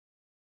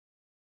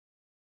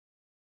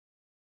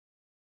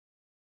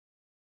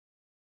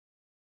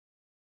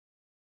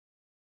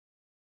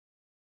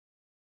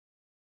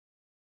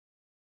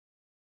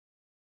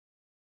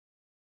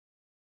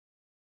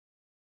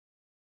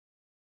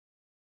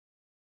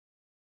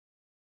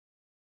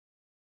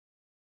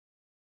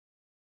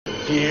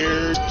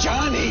Here's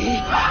Johnny.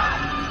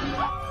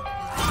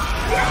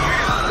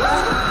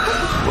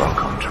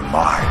 Welcome to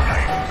my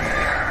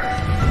nightmare.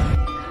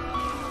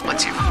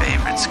 What's your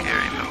favorite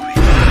scary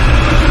movie?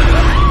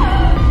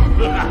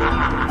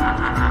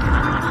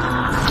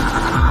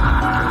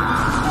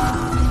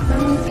 Let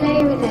me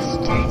play with this,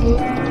 Daddy.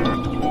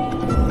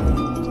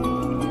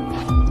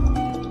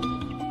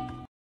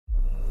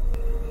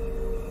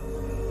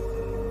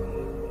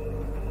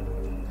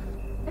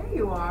 There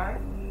you are.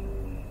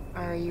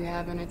 Are you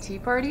having a tea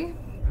party?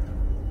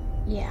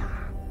 Yeah.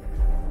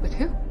 With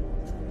who?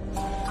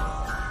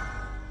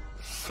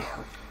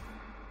 Self.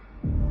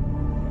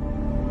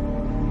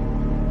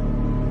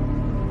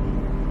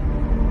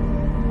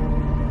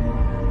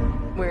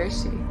 Where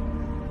is she?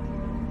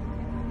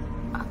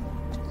 Up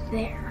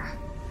there.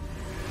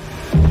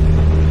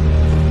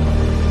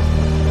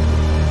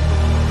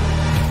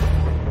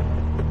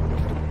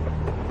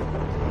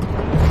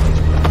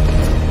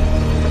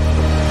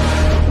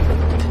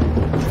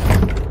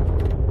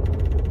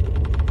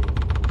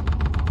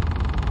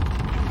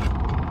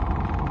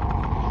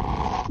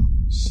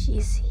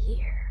 She's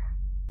here.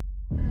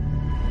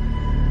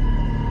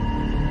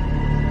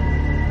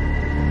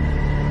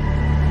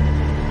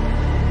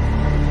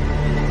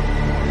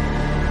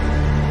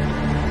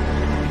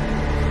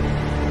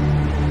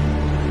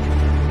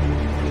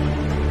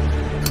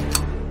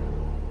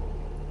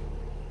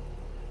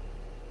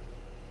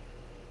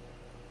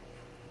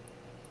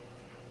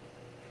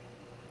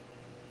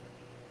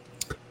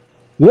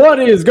 What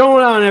is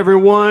going on,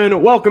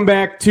 everyone? Welcome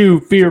back to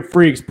Fear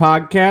Freaks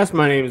Podcast.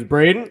 My name is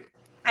Braden.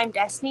 I'm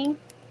Destiny.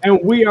 And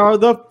we are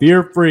the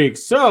Fear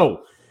Freaks.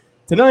 So,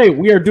 tonight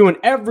we are doing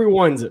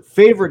everyone's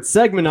favorite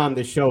segment on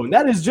the show, and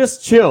that is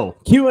just chill.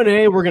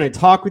 Q&A, we're going to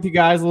talk with you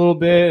guys a little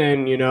bit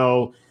and,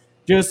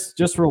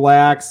 just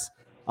relax.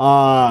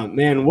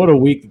 Man, what a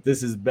week that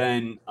this has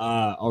been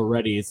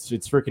already. It's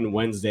freaking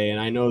Wednesday, and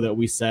I know that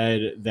we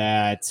said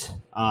that...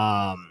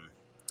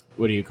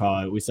 what do you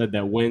call it? We said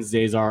that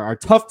Wednesdays are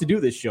tough to do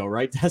this show,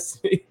 right,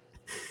 Destiny?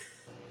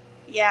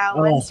 Yeah,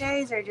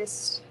 Wednesdays are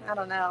just, I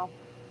don't know.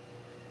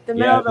 The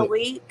middle of the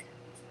week.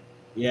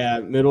 Yeah,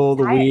 middle of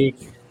the Tired.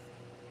 week.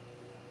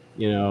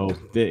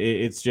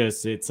 It's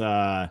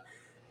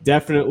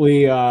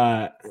definitely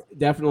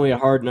a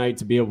hard night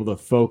to be able to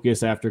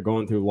focus after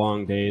going through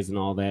long days and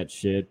all that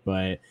shit.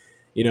 But,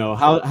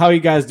 how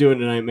you guys doing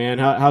tonight, man?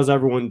 How's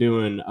everyone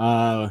doing?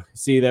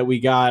 See that we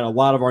got a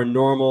lot of our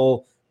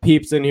normal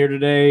peeps in here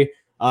today.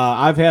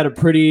 I've had a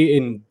pretty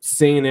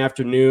insane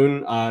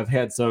afternoon. I've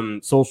had some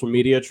social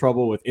media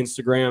trouble with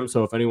Instagram.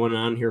 So if anyone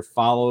on here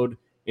followed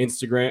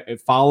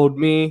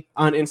me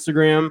on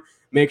Instagram,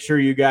 make sure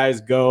you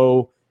guys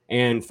go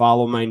and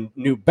follow my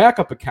new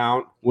backup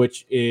account,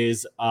 which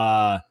is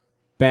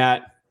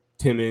Bat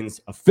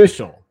Timmons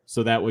Official.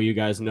 So that way you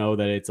guys know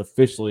that it's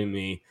officially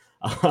me.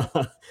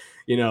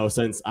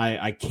 Since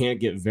I can't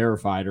get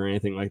verified or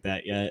anything like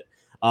that yet.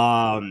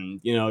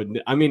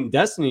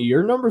 Destiny,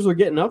 your numbers are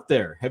getting up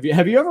there. Have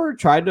you ever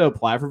tried to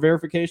apply for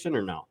verification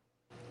or no?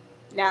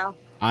 No.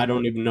 I really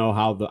don't even know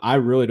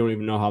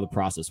how the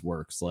process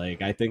works.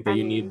 Like, I think that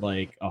you need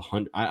like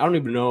 100. I don't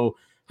even know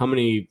how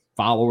many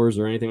followers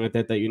or anything like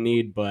that you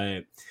need,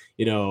 but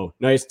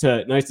nice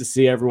to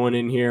see everyone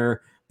in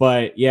here.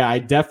 But yeah, I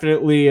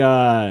definitely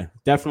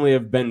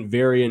have been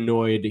very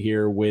annoyed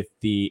here with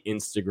the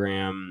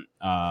Instagram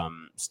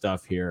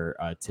stuff here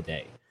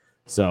today.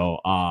 So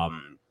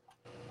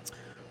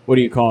what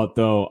do you call it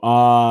though?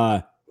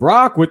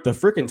 Brock with the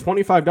freaking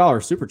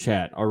 $25 super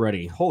chat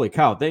already. Holy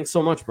cow. Thanks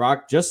so much,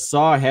 Brock. Just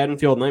saw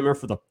Haddonfield Nightmare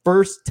for the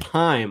first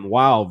time.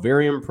 Wow.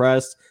 Very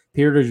impressed.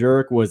 Peter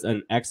DeJurek was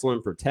an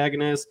excellent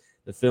protagonist.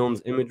 The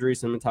film's imagery,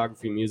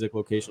 cinematography, music,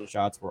 location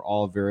shots were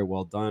all very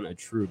well done. A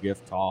true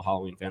gift to all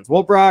Halloween fans.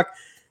 Well, Brock,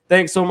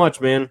 thanks so much,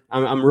 man.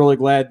 I'm really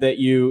glad that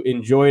you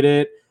enjoyed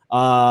it.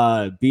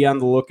 Be on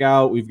the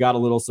lookout. We've got a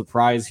little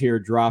surprise here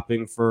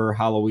dropping for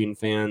Halloween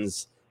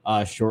fans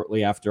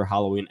shortly after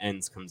Halloween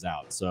Ends comes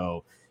out.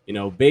 So,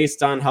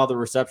 based on how the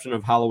reception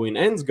of Halloween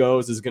Ends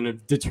goes is going to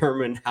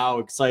determine how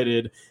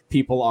excited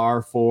people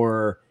are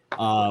for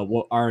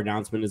what our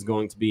announcement is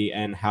going to be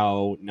and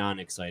how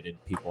non-excited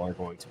people are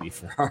going to be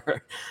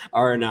for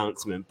our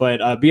announcement.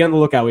 But be on the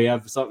lookout. We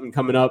have something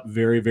coming up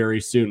very,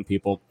 very soon,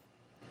 people.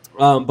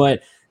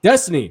 But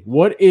Destiny,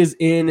 what is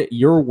in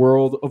your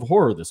world of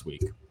horror this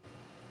week?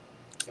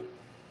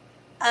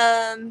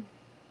 I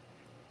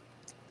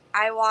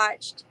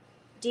watched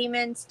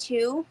Demons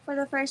 2 for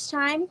the first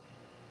time,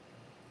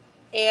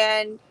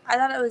 and I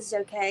thought it was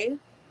okay.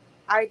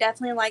 I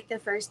definitely like the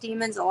first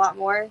Demons a lot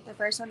more. The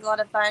first one's a lot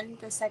of fun.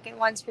 The second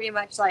one's pretty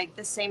much like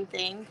the same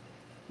thing.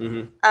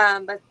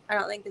 Mm-hmm. But I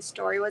don't think the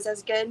story was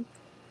as good.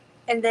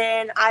 And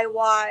then I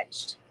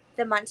watched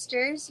The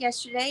Munsters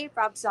yesterday,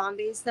 Rob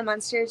Zombie's The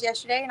Munsters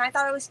yesterday, and I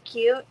thought it was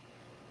cute.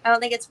 I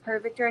don't think it's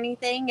perfect or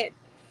anything. It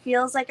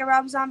feels like a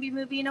Rob Zombie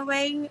movie in a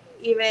way.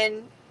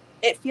 Even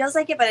it feels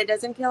like it, but it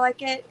doesn't feel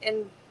like it.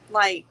 And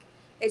like,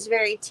 it's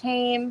very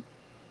tame,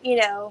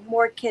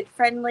 more kid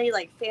friendly,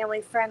 like family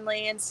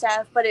friendly and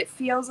stuff. But it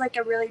feels like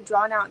a really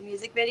drawn out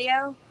music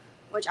video.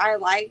 which I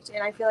liked,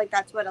 and I feel like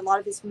that's what a lot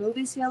of his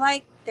movies feel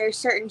like. There's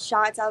certain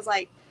shots I was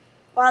like,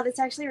 wow, this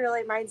actually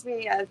really reminds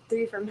me of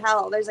Three from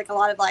Hell. There's like a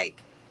lot of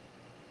like,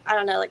 I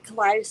don't know, like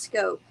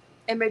kaleidoscope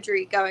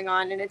imagery going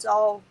on, and it's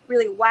all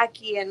really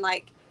wacky and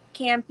like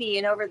campy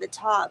and over the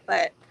top,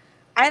 but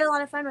I had a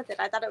lot of fun with it.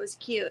 I thought it was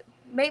cute.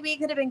 Maybe it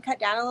could have been cut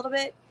down a little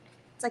bit.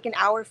 It's like an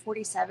hour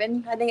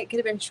 47. I think it could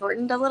have been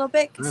shortened a little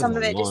bit because some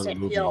of it just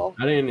didn't feel.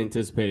 I didn't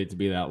anticipate it to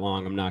be that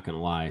long. I'm not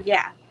gonna lie.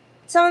 Yeah,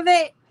 some of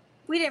it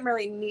we didn't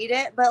really need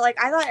it, but like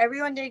I thought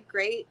everyone did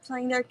great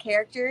playing their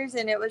characters,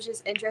 and it was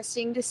just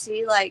interesting to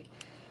see like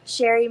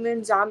Sherry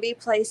Moon Zombie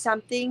play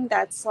something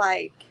that's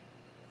like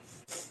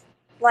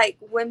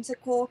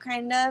whimsical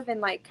kind of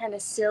and like kind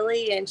of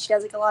silly, and she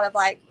does like a lot of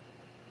like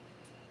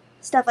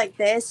stuff like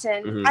this,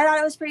 and I thought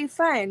it was pretty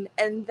fun.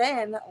 And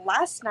then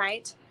last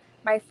night,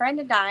 my friend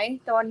and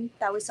I, the one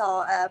that we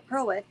saw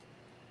Pearl with,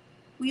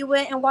 we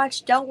went and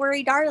watched Don't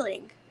Worry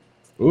Darling.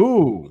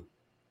 Ooh.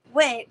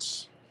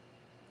 Which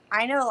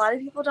I know a lot of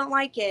people don't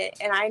like it,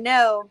 and I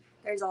know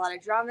there's a lot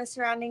of drama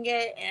surrounding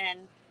it, and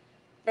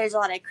there's a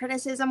lot of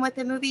criticism with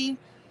the movie,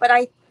 but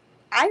I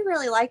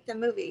really liked the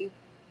movie,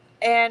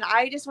 and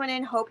I just went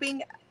in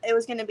hoping it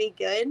was going to be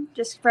good,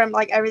 just from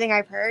like everything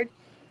I've heard,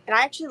 and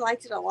I actually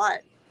liked it a lot.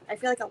 I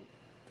feel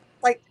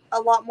like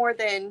a lot more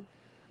than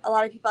a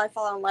lot of people I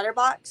follow on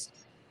Letterboxd.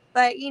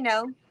 But, you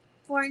know,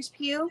 Florence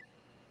Pugh,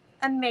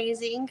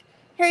 amazing.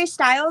 Harry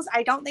Styles,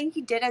 I don't think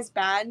he did as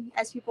bad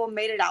as people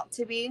made it out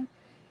to be.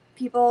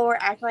 People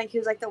were acting like he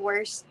was like the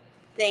worst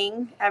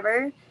thing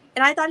ever.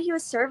 And I thought he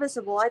was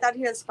serviceable. I thought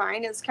he was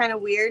fine. It was kind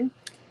of weird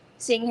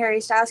seeing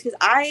Harry Styles because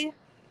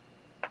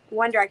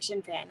One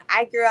Direction fan.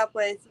 I grew up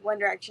with One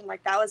Direction.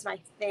 Like, that was my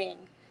thing.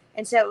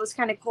 And so it was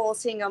kind of cool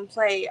seeing him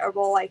play a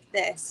role like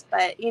this.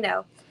 But, you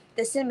know,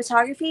 the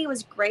cinematography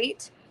was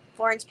great.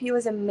 Florence Pugh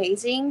was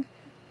amazing.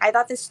 I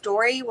thought the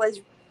story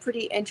was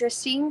pretty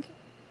interesting.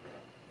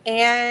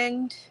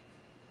 And,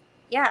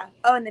 yeah.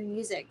 Oh, and the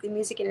music. The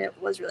music in it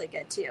was really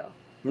good, too.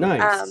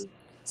 Nice.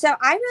 So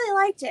I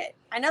really liked it.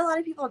 I know a lot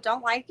of people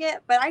don't like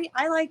it, but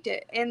I liked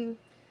it. And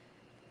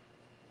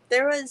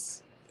there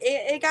was...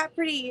 It got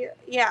pretty...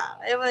 Yeah,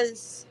 it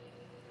was...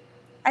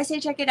 I say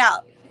check it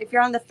out. If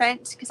you're on the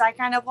fence, because I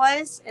kind of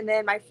was, and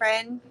then my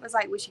friend was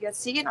like, we should go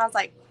see it, and I was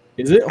like,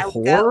 is it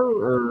horror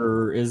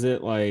or is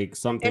it like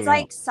something it's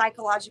like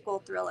psychological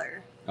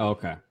thriller. Oh,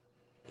 okay.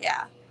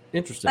 Yeah.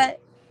 Interesting. But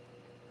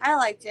I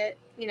liked it,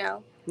 you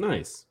know.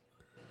 Nice.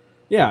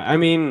 Yeah, I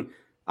mean,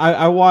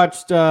 I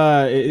watched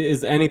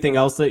is anything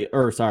else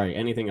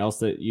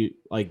that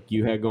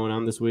you had going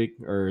on this week,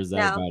 or is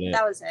that about it?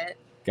 That was it.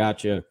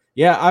 Gotcha.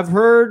 Yeah, I've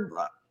heard.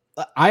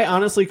 I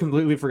honestly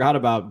completely forgot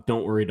about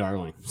Don't Worry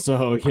Darling.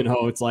 So, you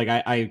know, it's like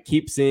I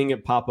keep seeing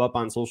it pop up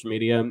on social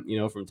media, you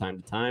know, from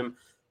time to time.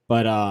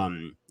 But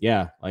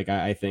yeah, like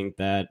I think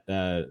that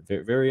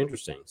very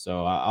interesting.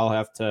 So I'll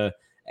have to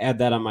add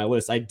that on my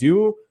list. I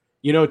do,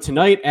 you know,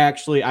 tonight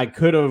actually I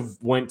could have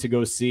went to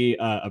go see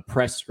a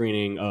press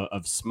screening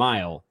of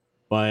Smile,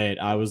 but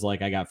I was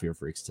like, I got Fear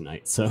Freaks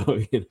tonight.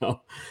 So, you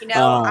know,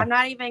 I'm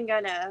not even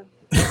gonna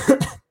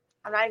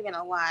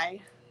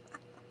lie.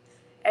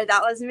 If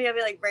that was me, I'd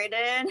be like,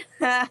 Brayden,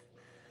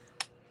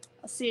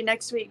 I'll see you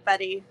next week,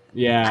 buddy.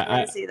 Yeah, I'm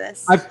gonna see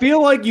this. I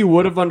feel like you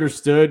would have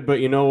understood,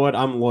 but you know what?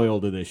 I'm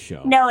loyal to this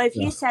show. No, if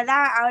you said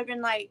that, I would have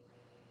been like,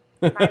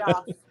 night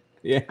off.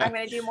 Yeah, I'm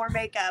gonna do more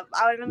makeup.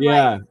 I would have been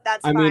like,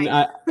 that's fine.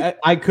 I mean,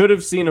 I could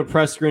have seen a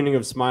press screening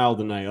of Smile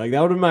tonight. Like,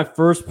 that would have been my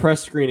first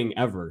press screening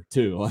ever,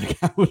 too.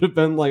 Like, I would have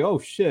been like, oh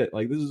shit,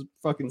 like this is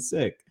fucking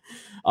sick.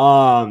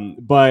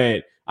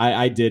 But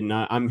I did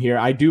not. I'm here.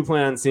 I do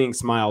plan on seeing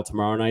Smile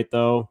tomorrow night,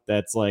 though.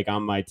 That's like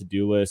on my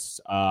to-do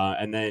list.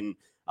 And then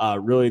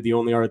really the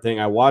only other thing,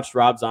 I watched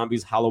Rob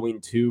Zombie's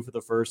Halloween 2 for the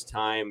first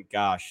time,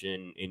 gosh,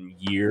 in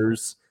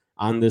years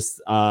on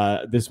this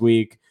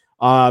week.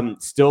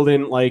 Still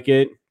didn't like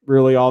it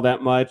really all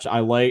that much.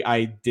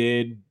 I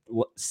did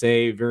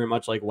say very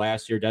much like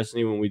last year,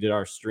 Destiny, when we did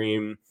our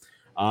stream,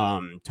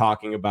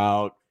 talking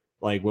about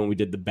like when we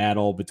did the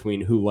battle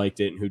between who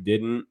liked it and who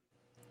didn't.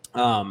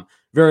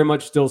 Very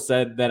much still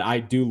said that I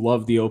do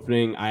love the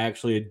opening. I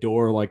actually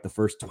adore like the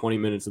first 20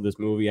 minutes of this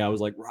movie. I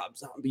was like, Rob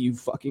Zombie, you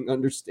fucking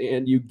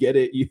understand, you get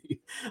it. You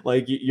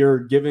like, you're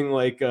giving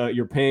like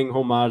you're paying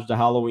homage to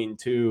Halloween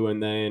 2,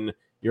 and then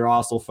you're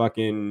also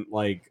fucking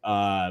like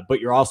but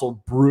you're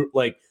also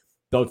like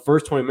the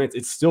first 20 minutes,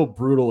 it's still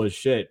brutal as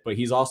shit, but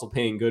he's also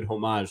paying good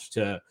homage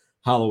to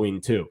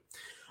Halloween 2.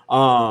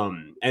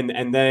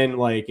 And then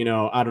like, you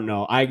know, I don't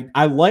know.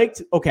 I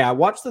watched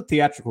the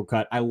theatrical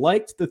cut. I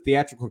liked the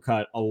theatrical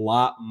cut a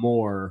lot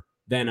more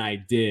than I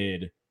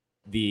did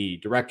the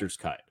director's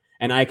cut.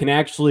 And I can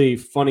actually,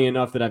 funny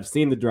enough that I've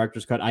seen the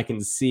director's cut, I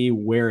can see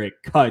where it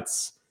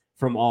cuts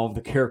from all of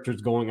the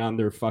characters going on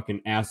their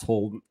fucking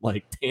asshole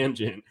like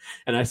tangent.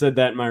 And I said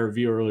that in my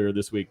review earlier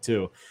this week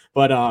too.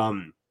 But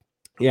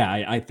yeah,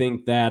 I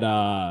think that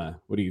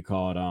what do you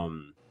call it?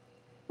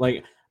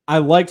 Like I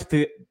liked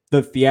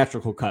the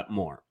theatrical cut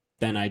more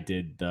than I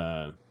did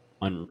the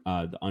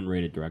the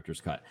unrated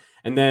director's cut.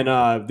 And then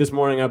this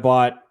morning I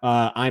bought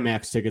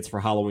IMAX tickets for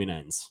Halloween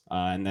Ends,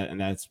 and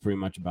that's pretty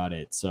much about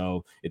it.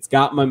 So it's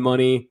got my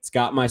money, it's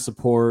got my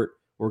support.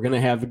 We're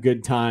gonna have a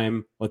good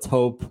time. Let's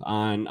hope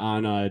on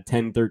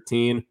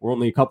 10/13. We're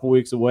only a couple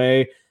weeks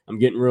away. I'm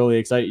getting really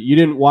excited. You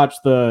didn't watch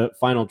the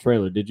final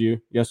trailer, did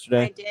you?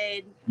 Yesterday, I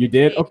did. You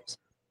did?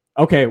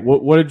 Okay.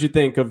 What did you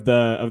think of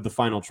the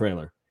final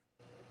trailer?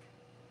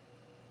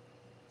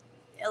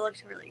 It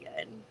looked really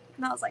good,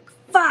 and I was like,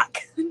 "Fuck,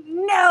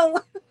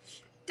 no,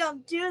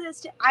 don't do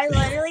this!" I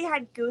literally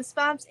had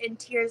goosebumps and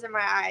tears in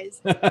my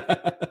eyes.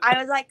 I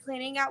was like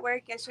cleaning at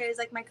work yesterday. It was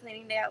like my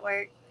cleaning day at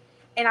work.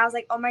 And I was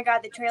like, oh my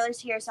God, the trailer's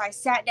here. So I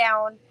sat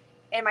down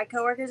and my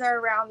coworkers are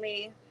around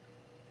me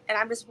and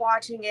I'm just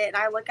watching it. And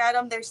I look at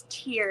them, there's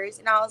tears.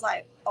 And I was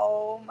like,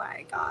 oh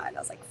my God. I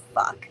was like,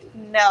 fuck,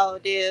 no,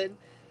 dude.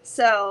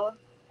 So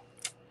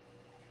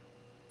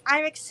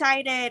I'm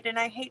excited. And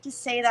I hate to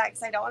say that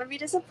because I don't want to be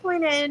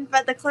disappointed.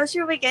 But the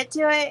closer we get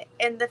to it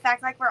and the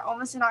fact like we're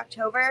almost in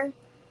October,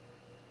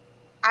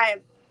 I'm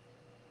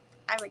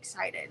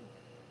excited.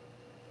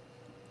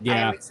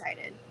 Yeah, I'm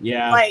excited.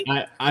 Yeah, like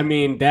I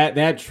mean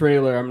that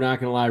trailer, I'm not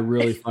gonna lie,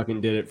 really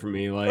fucking did it for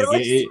me. Like it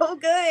looks so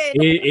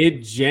good.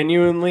 It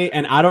genuinely,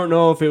 and I don't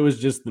know if it was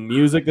just the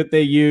music that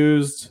they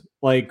used,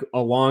 like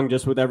along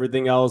just with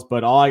everything else.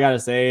 But all I gotta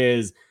say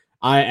is,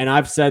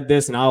 I've said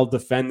this, and I'll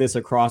defend this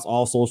across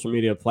all social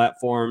media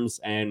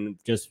platforms and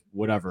just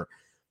whatever.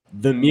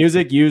 The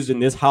music used in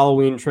this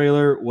Halloween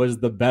trailer was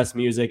the best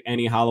music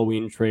any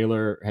Halloween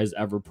trailer has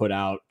ever put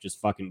out, just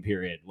fucking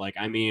period. Like,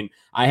 I mean,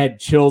 I had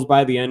chills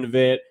by the end of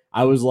it.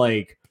 I was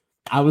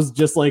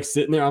just like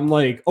sitting there. I'm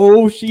like,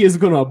 oh, she is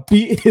going to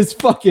beat his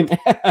fucking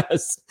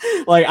ass.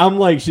 Like, I'm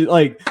like,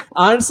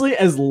 honestly,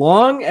 as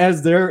long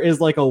as there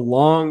is like a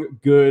long,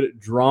 good,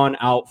 drawn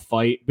out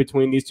fight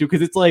between these two,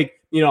 because it's like,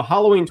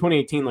 Halloween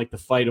 2018, like the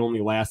fight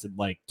only lasted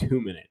like 2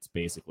 minutes,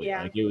 basically.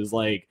 Yeah. Like, it was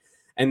like,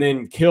 and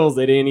then Kills,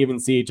 they didn't even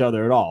see each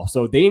other at all.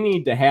 So they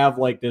need to have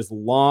like this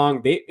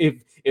long.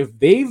 If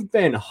they've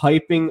been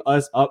hyping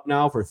us up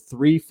now for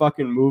 3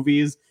 fucking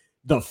movies,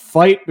 the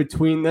fight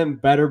between them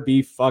better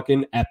be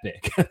fucking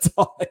epic. That's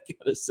all I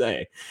gotta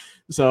say.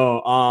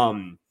 So,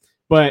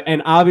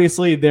 and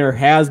obviously there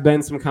has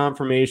been some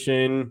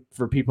confirmation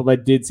for people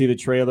that did see the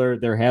trailer.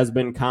 There has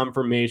been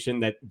confirmation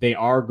that they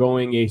are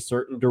going a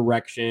certain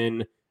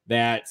direction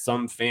that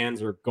some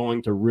fans are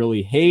going to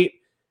really hate.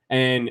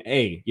 And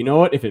hey, you know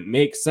what? If it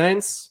makes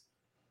sense,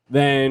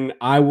 then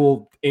I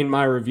will, in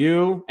my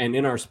review and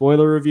in our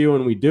spoiler review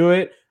when we do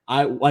it,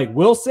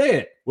 we'll say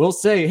it. We'll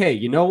say, hey,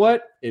 you know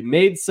what? It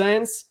made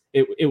sense.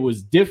 It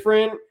was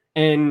different,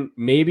 and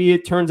maybe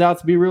it turns out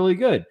to be really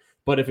good.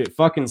 But if it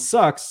fucking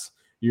sucks,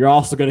 you're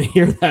also going to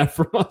hear that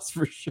from us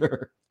for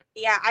sure.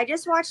 Yeah, I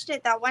just watched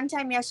it that one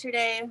time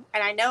yesterday,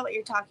 and I know what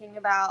you're talking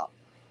about.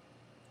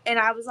 And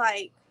I was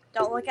like,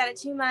 don't look at it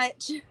too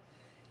much.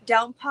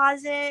 Don't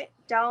pause it.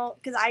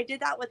 Because I did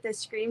that with the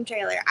Scream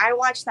trailer. I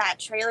watched that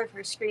trailer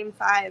for Scream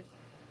 5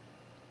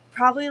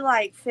 probably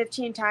like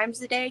 15 times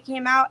the day it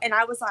came out, and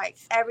I was like,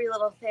 every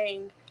little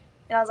thing.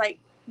 And I was like,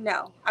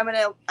 no,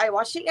 I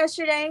watched it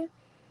yesterday,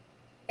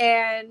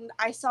 and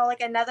I saw like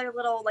another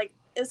little, like,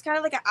 it was kind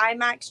of like an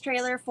IMAX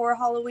trailer for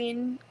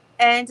Halloween,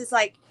 and it's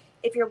like,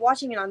 if you're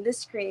watching it on this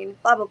screen,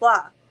 blah, blah,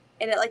 blah,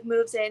 and it like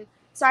moves in.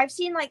 So I've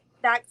seen like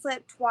that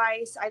clip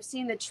twice. I've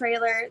seen the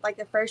trailer, like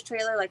the first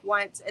trailer, like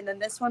once, and then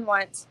this one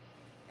once.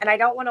 And I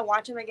don't want to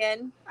watch them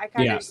again. I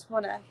kind of just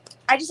want to.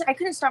 I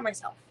couldn't stop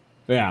myself.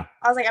 Yeah.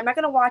 I was like, I'm not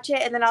gonna watch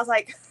it. And then I was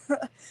like,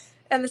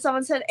 and then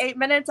someone said 8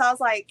 minutes. I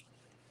was like,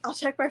 I'll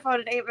check my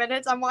phone in 8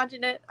 minutes. I'm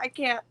watching it. I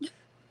can't.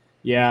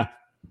 Yeah.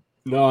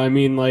 No, I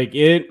mean, like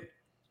it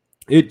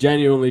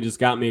genuinely just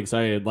got me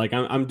excited. Like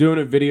I'm doing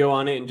a video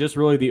on it, and just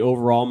really the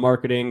overall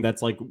marketing.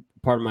 That's like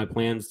part of my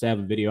plans to have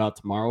a video out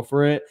tomorrow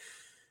for it.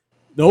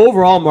 The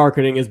overall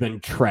marketing has been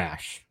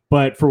trash.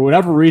 But for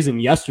whatever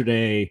reason,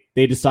 yesterday,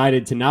 they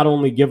decided to not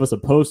only give us a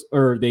post,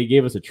 or they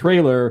gave us a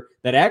trailer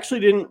that actually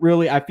didn't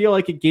really, I feel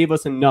like it gave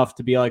us enough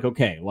to be like,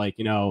 okay, like,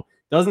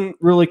 doesn't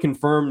really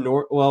confirm,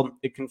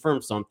 it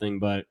confirms something,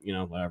 but,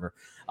 whatever.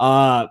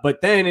 But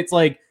then it's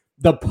like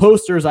the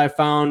posters I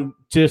found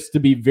just to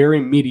be very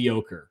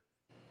mediocre.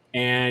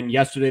 And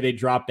yesterday they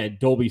dropped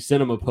that Dolby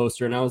Cinema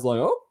poster, and I was like,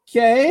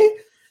 okay.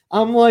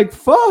 I'm like,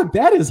 fuck,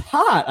 that is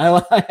hot.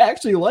 I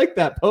actually like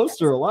that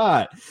poster a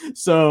lot.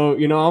 So,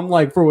 I'm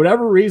like, for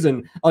whatever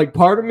reason, like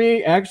part of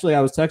me, actually, I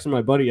was texting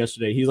my buddy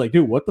yesterday. He's like,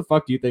 dude, what the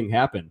fuck do you think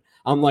happened?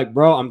 I'm like,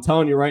 bro, I'm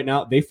telling you right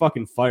now, they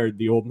fucking fired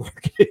the old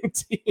marketing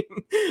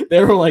team.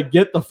 They were like,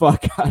 get the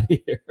fuck out of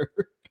here.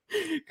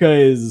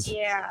 Because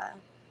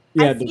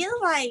I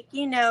feel like,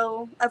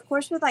 of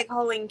course with like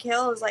Halloween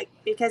Kills, like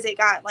because it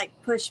got like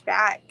pushed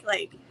back,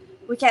 like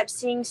we kept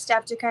seeing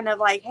stuff to kind of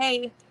like,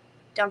 hey,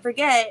 don't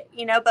forget,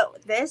 but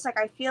with this, like,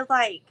 I feel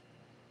like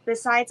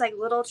besides like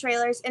little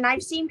trailers, and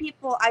I've seen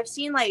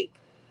like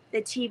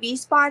the TV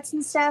spots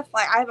and stuff,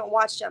 like I haven't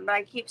watched them, but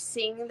I keep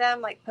seeing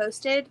them like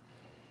posted,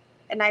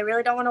 and I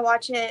really don't want to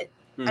watch it.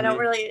 Mm-hmm.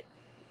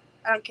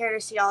 I don't care to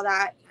see all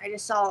that. I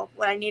just saw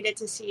what I needed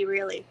to see,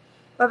 really.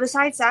 But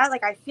besides that,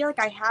 like, I feel like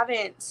I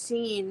haven't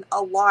seen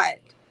a lot,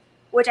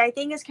 which I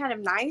think is kind of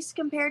nice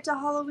compared to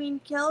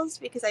Halloween Kills,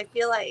 because I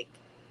feel like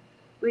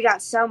we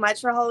got so much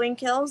for Halloween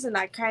Kills, and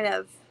I kind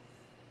of,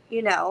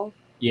 you know,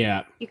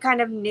 Yeah. you kind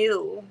of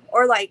knew,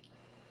 or like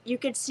you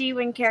could see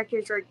when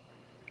characters were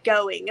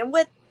going. And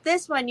with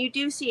this one, you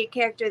do see a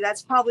character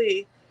that's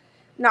probably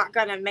not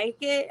gonna make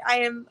it.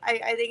 I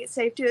think it's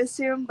safe to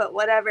assume, but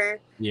whatever.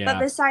 Yeah. But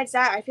besides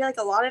that, I feel like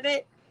a lot of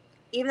it,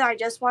 even though I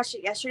just watched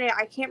it yesterday,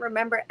 I can't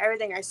remember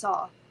everything I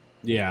saw.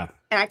 Yeah.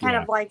 And I kind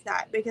Yeah. of like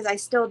that, because I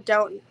still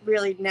don't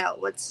really know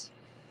what's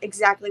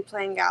exactly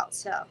playing out.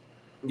 So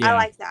I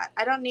like that.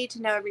 I don't need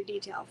to know every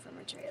detail from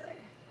a trailer.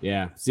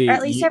 Yeah. See, Or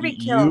at least every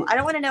kill. I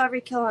don't want to know every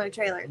kill on a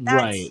trailer.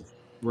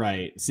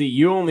 Right. See,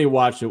 you only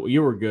watched it.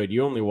 You were good.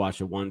 You only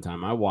watched it one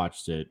time. I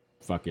watched it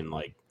fucking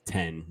like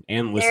 10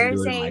 and listened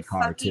to it in my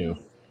car too.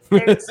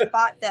 There's a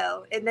spot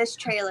though in this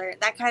trailer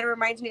that kind of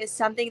reminds me of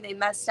something they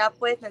messed up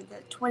with in the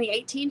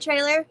 2018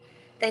 trailer.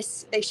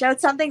 They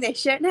showed something they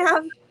shouldn't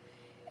have,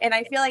 and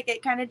I feel like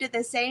it kind of did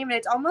the same. And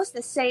it's almost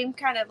the same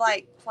kind of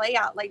like play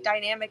out, like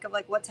dynamic of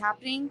like what's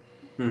happening.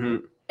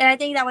 Mm-hmm. And I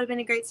think that would have been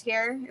a great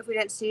scare if we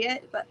didn't see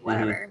it. But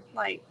whatever,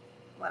 like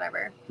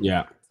whatever.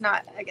 Yeah. It's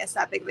not, I guess,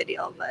 that big of a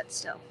deal, but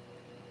still.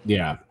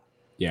 Yeah.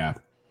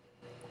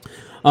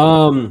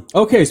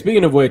 Okay,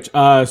 speaking of which,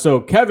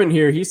 so Kevin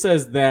here, he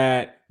says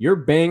that your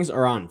bangs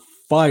are on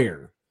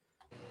fire.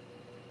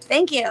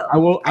 Thank you. I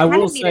will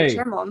need say, to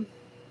trim them.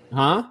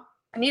 huh?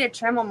 I need to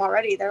trim them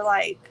already. They're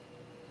like,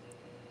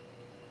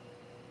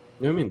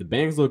 I mean, the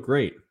bangs look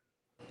great.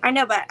 I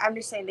know, but I'm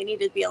just saying they need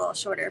to be a little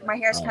shorter. My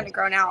hair's kind of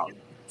grown out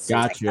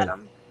since I cut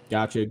them.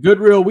 Gotcha. Good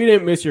real. We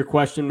didn't miss your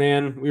question,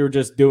 man. We were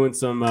just doing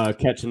some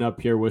catching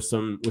up here with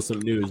some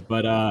news.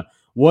 But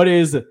what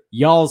is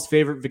y'all's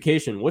favorite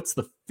vacation? What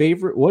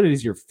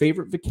is your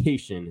favorite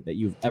vacation that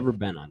you've ever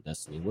been on,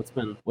 Destiny?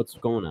 What's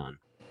going on?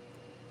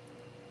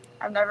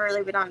 I've never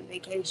really been on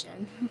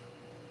vacation.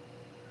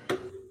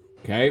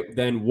 Okay,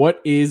 then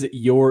what is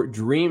your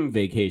dream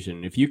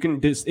vacation? If you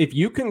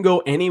can go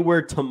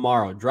anywhere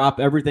tomorrow, drop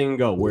everything and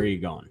go, where are you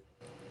going?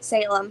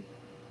 Salem.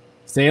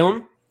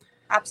 Salem?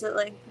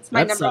 Absolutely. It's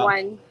my That's number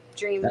one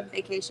dream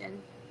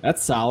vacation.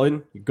 That's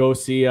solid. Go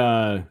see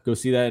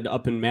that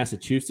up in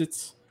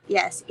Massachusetts.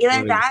 Yes,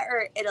 either that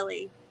or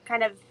Italy.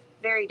 Kind of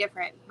very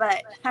different,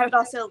 but I would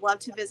also love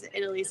to visit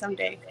Italy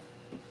someday.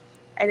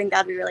 I think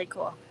that'd be really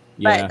cool.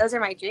 Yeah. But those are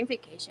my dream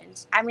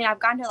vacations. I mean, I've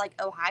gone to like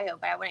Ohio,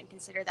 but I wouldn't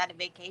consider that a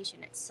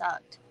vacation. It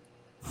sucked.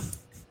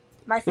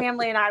 My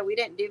family and I, we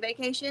didn't do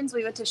vacations.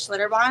 We went to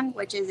Schlitterbahn,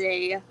 which is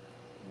a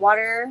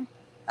water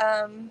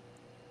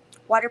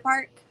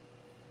park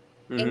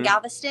in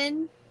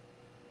Galveston.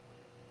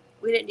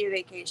 We didn't do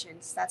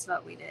vacations. That's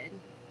what we did.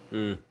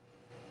 Yeah.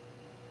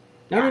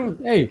 Yeah. I mean,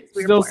 hey,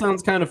 still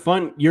sounds kind of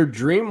fun. Your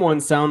dream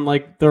ones sound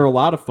like they're a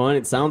lot of fun.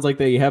 It sounds like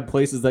they have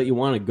places that you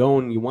want to go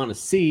and you want to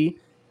see.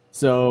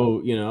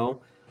 So,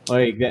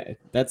 like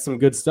that's some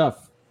good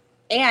stuff.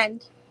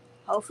 And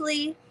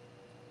hopefully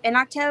in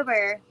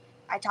October,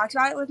 I talked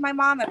about it with my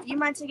mom a few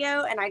months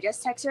ago, and I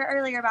just texted her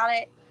earlier about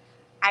it.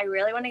 I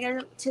really want to go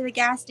to the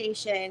gas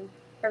station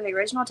from the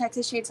original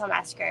Texas Chainsaw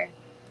Massacre.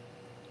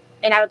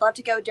 And I would love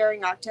to go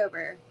during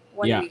October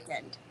one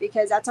weekend,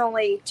 because that's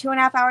only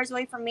 2.5 hours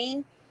away from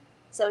me.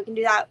 So we can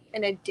do that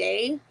in a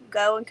day,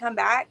 go and come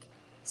back.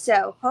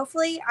 So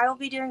hopefully I will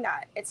be doing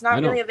that. It's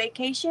not really a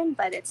vacation,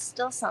 but it's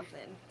still something.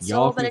 Still a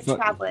little bit of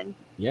traveling.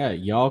 Yeah,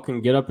 y'all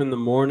can get up in the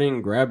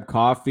morning, grab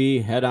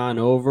coffee, head on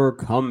over,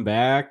 come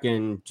back,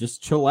 and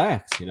just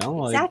chillax,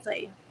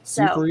 Exactly.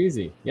 Super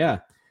easy.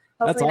 Yeah. Hopefully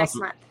that's awesome. next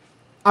month.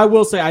 I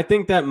will say, I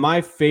think that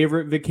my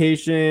favorite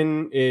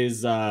vacation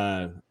is,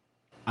 I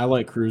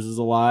like cruises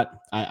a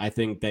lot. I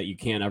think that you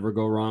can't ever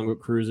go wrong with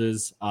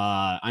cruises.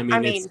 I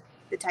mean,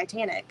 the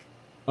Titanic.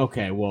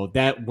 Okay, well,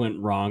 that went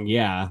wrong.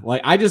 Yeah.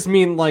 Like, I just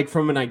mean, like,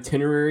 from an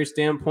itinerary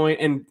standpoint.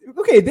 And,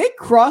 okay, they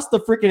crossed the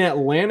freaking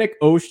Atlantic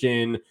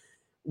Ocean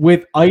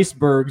with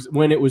icebergs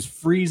when it was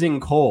freezing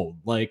cold.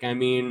 Like, I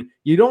mean,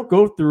 you don't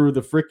go through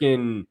the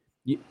freaking...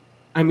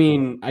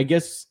 I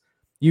guess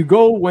you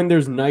go when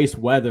there's nice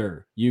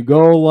weather. You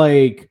go,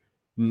 like,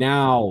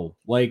 now,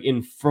 like,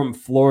 from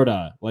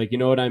Florida. Like, you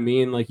know what I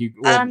mean? Like,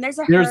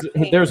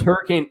 there's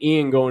Hurricane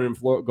Ian going on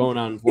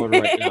in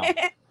Florida right now.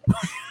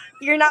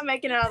 You're not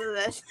making it out of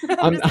this.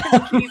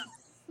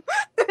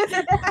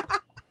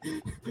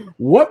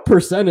 What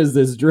percent is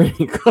this drink?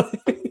 You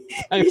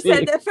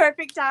said the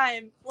perfect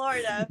time,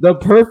 Florida. The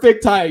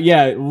perfect time.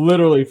 Yeah,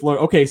 literally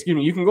Florida. Okay, excuse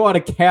me. You can go out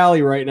of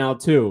Cali right now,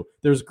 too.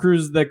 There's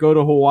cruises that go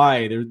to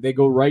Hawaii. They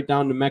go right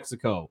down to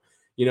Mexico.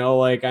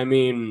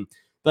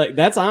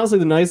 That's honestly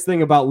the nice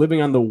thing about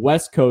living on the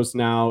West Coast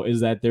now,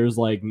 is that there's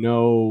like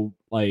no,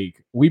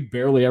 like, we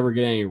barely ever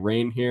get any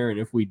rain here. And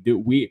if we do,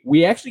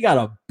 we actually got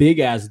a big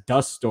ass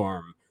dust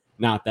storm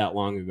not that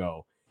long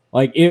ago.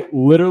 Like, it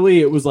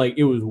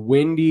was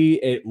windy.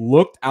 It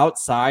looked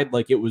outside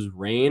like it was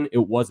rain. It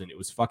wasn't. It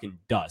was fucking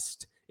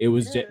dust. It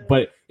was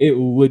but it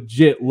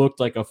legit looked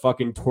like a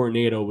fucking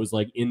tornado was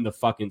like in the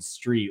fucking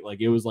street.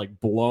 Like, it was like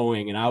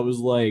blowing. And I was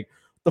like,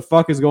 the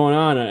fuck is going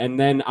on? And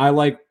then I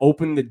like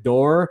opened the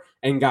door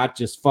and got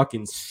just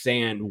fucking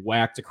sand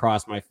whacked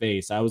across my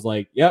face. I was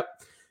like, yep.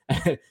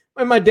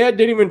 And my dad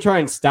didn't even try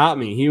and stop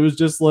me. He was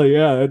just like,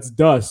 yeah, it's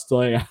dust.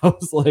 Like, I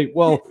was like,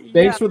 well,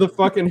 thanks for the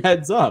fucking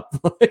heads up.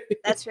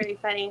 That's really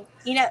funny.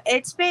 You know,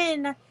 it's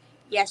been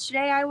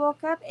yesterday I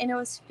woke up and it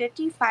was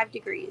 55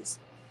 degrees.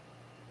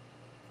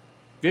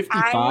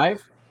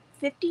 55?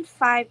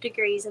 55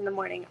 degrees in the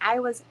morning. I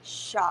was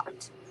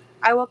shocked.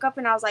 I woke up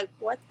and I was like,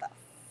 what the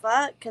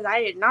fuck? Because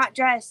I did not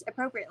dress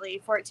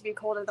appropriately for it to be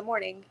cold in the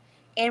morning.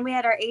 And we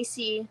had our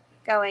AC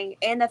going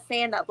and the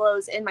fan that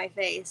blows in my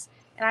face.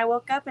 And I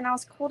woke up and I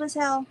was cold as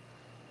hell.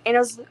 And it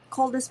was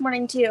cold this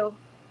morning too.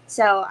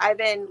 So I've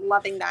been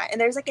loving that. And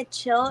there's like a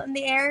chill in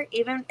the air.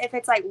 Even if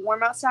it's like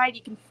warm outside,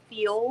 you can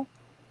feel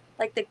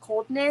like the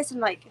coldness. And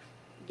like,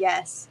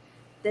 yes,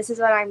 this is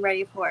what I'm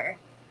ready for.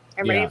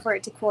 I'm ready for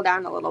it to cool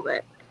down a little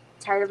bit.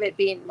 Tired of it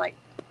being like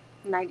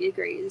 90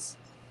 degrees.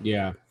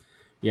 Yeah.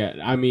 Yeah.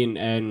 I mean,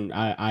 and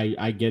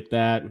I get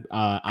that.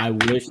 I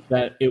wish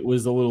that it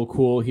was a little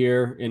cool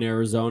here in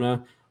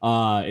Arizona.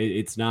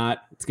 It's not.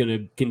 It's going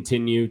to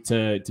continue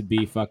to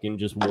be fucking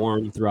just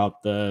warm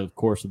throughout the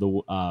course of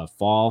the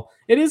fall.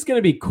 It is going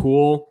to be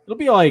cool. It'll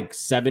be like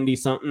 70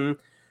 something,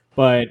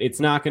 but it's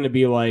not going to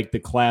be like the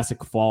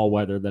classic fall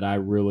weather that I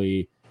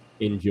really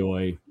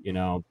enjoy, you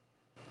know.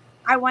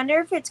 I wonder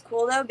if it's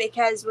cool though,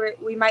 because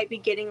we might be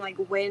getting like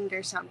wind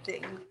or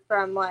something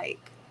from like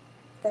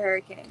the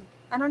hurricane.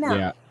 I don't know.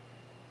 Yeah.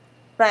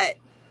 But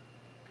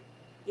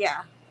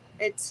yeah,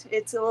 it's a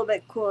little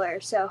bit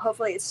cooler. So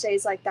hopefully it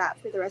stays like that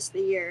for the rest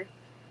of the year.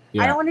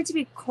 Yeah. I don't want it to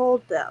be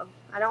cold though.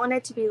 I don't want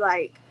it to be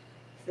like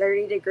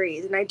 30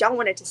 degrees, and I don't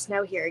want it to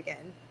snow here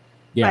again.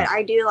 Yeah. But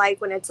I do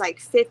like when it's like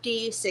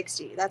 50,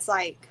 60. That's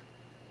like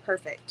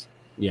perfect.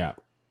 Yeah.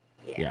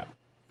 Yeah.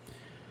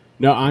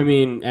 No, I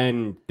mean,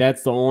 and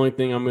that's the only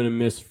thing I'm gonna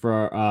miss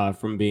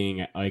from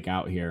being like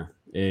out here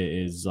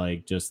is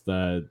like just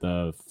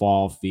the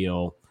fall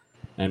feel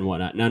and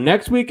whatnot. Now,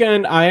 next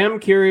weekend, I am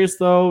curious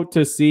though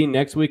to see.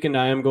 Next weekend,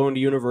 I am going to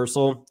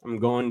Universal. I'm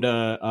going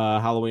to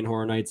Halloween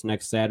Horror Nights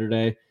next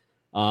Saturday.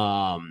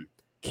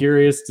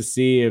 Curious to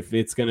see if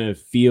it's gonna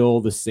feel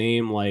the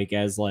same like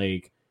as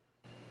like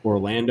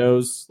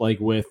Orlando's, like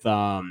with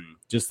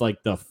just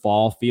like the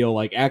fall feel.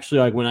 Like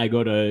actually, like when I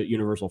go to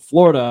Universal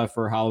Florida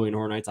for Halloween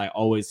Horror Nights, I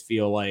always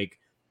feel like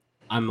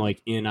I'm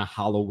like in a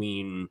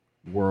Halloween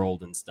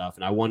world and stuff.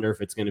 And I wonder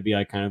if it's going to be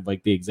like kind of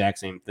like the exact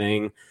same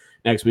thing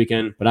next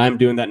weekend. But I'm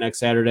doing that next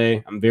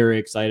Saturday. I'm very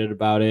excited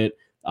about it.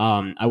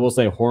 I will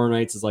say Horror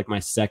Nights is like my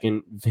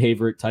second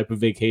favorite type of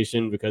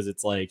vacation because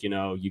it's like, you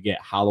know, you get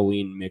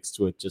Halloween mixed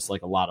with just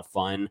like a lot of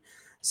fun.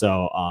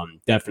 So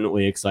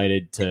definitely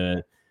excited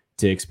to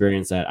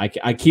experience that.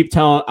 I keep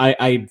telling,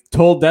 I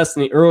told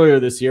Destiny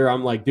earlier this year,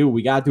 I'm like, dude,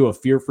 we got to do a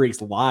Fear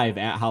Freaks live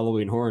at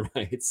Halloween Horror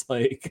Nights.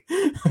 Like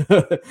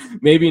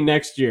maybe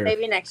next year.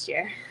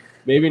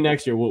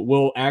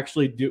 We'll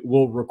actually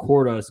we'll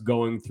record us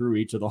going through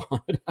each of the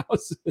haunted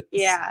houses.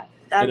 Yeah,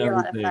 that'd be a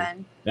lot of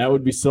fun. That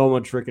would be so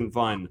much freaking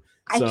fun.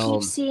 I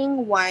keep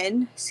seeing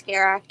one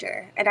scare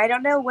actor, and I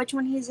don't know which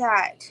one he's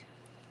at.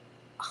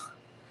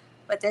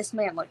 But this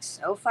man looks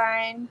so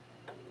fine.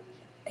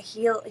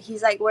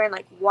 He's like wearing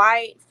like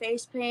white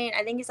face paint.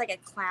 I think he's like a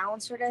clown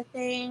sort of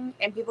thing.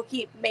 And people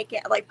keep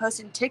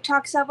posting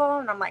TikToks of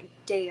him, and I'm like,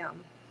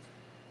 damn.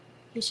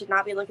 He should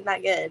not be looking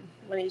that good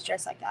when he's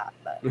dressed like that,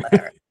 but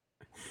whatever.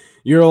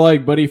 You're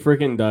like, buddy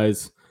freaking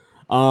does.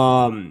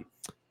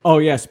 Oh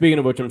yeah, speaking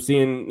of which, I'm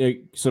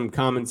seeing some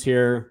comments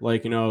here,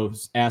 like, you know,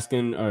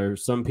 asking, or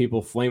some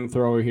people,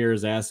 Flamethrower here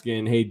is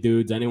asking, hey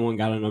dudes, anyone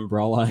got an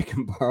umbrella I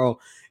can borrow?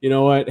 You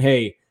know what?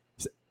 Hey,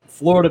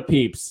 Florida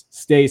peeps,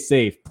 stay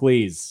safe,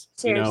 please.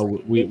 Seriously, you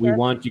know, we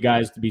want you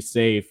guys to be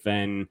safe,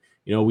 and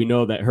you know, we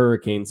know that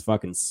hurricanes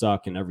fucking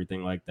suck and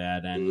everything like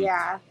that. And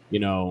yeah, you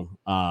know,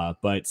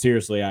 but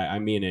seriously, I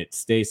mean it.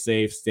 Stay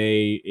safe,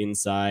 stay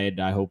inside.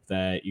 I hope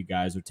that you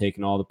guys are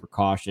taking all the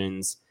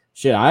precautions.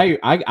 Shit, I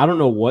don't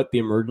know what the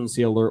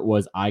emergency alert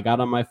was I got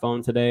on my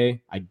phone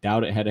today. I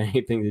doubt it had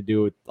anything to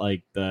do with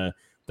like the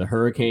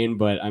hurricane,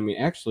 but I mean,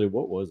 actually,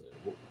 what was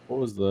it? What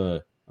was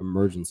the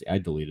emergency? I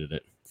deleted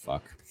it.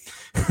 Fuck.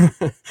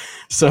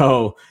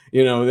 So,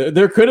 you know,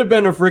 there could have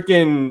been a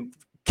freaking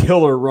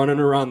killer running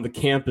around the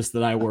campus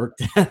that I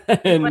worked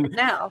at, and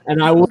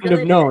I wouldn't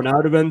have known. I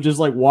would have been just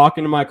like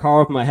walking to my car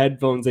with my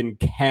headphones in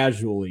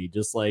casually,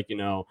 just like, you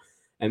know,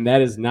 and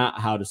that is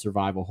not how to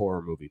survive a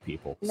horror movie,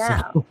 people. No.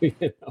 So, you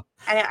know.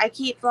 And I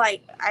keep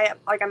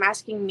I'm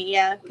asking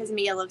Mia, because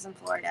Mia lives in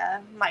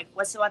Florida. I'm like,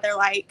 what's the weather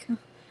like?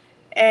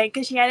 And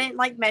because she hadn't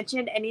like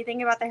mentioned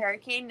anything about the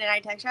hurricane, and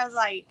I texted her, I was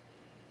like,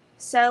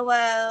 so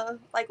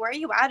like, where are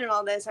you at in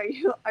all this? Are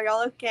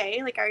y'all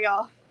okay? Like, are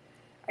y'all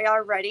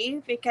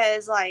ready?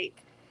 Because like,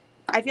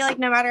 I feel like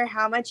no matter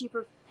how much you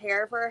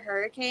prepare for a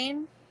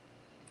hurricane,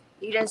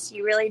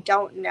 you really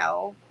don't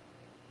know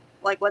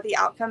like what the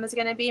outcome is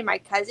going to be. My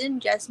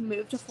cousin just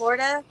moved to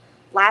Florida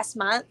last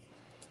month,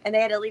 and they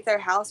had to leave their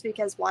house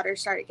because water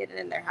started getting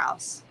in their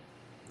house.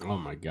 Oh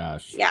my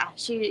gosh. Yeah,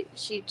 she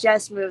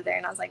just moved there,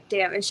 and I was like,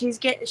 damn. And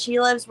she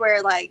lives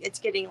where like it's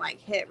getting like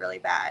hit really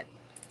bad.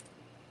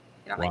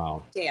 And I'm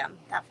Wow. like, damn,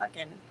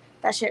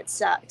 that shit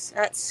sucks.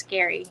 That's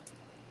scary.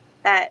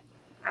 I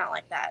don't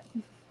like that.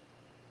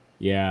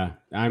 Yeah,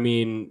 I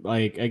mean,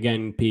 like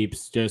again,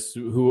 peeps, just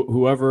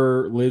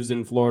whoever lives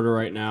in Florida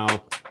right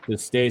now,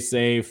 just stay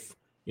safe.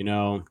 You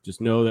know,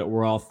 just know that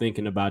we're all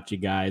thinking about you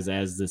guys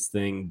as this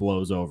thing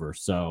blows over.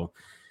 So,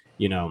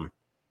 you know,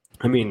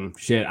 I mean,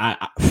 shit,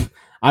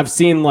 I've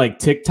seen like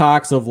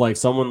TikToks of like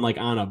someone like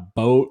on a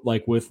boat,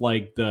 like with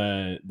like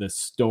the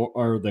store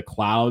or the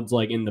clouds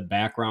like in the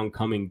background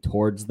coming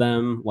towards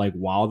them, like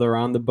while they're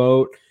on the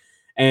boat,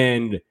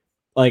 and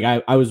like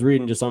I was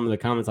reading just some of the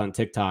comments on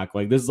TikTok.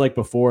 Like this is like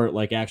before it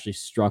like actually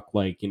struck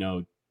like, you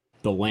know,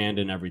 the land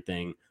and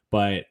everything.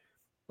 But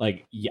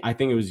like I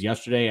think it was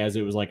yesterday as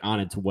it was like on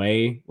its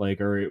way, like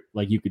or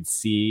like you could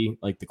see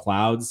like the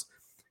clouds.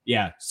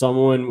 Yeah,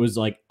 someone was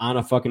like on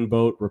a fucking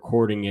boat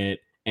recording it,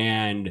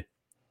 and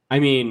I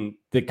mean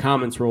the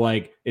comments were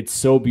like, "It's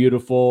so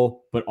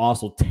beautiful, but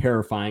also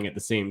terrifying at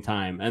the same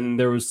time." And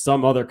there was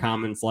some other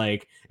comments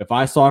like, "If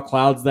I saw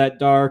clouds that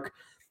dark,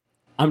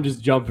 I'm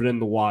just jumping in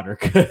the water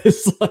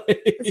because like,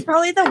 it's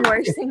probably the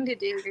worst thing to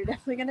do. You're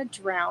definitely gonna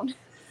drown.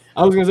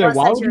 I was gonna say,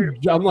 Unless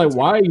I'm like,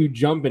 why are you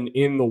jumping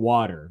in the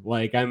water?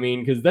 Like, I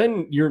mean, because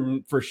then you're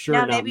for sure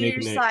Yeah, not maybe you're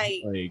making just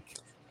it like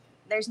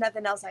there's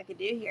nothing else I could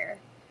do here.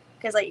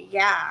 Because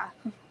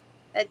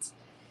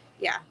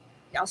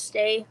y'all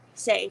stay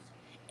safe.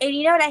 And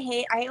you know what I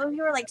hate? I hate when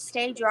people are like,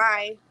 stay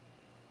dry.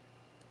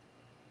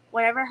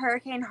 Whenever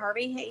Hurricane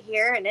Harvey hit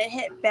here and it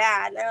hit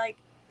bad, they're like,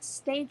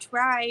 stay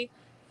dry.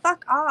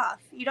 Fuck off.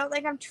 You don't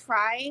think I'm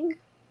trying?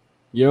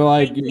 you're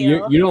like Thank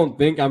you. you don't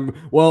think I'm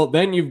well.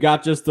 Then you've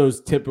got just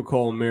those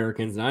typical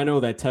Americans, and I know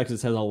that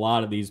Texas has a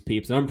lot of these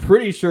peeps, and I'm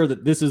pretty sure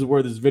that this is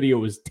where this video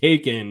was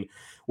taken,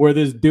 where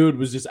this dude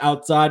was just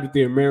outside with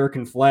the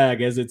American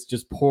flag as it's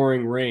just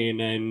pouring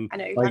rain, and I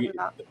know what you're like, talking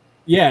about.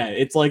 yeah,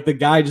 it's like the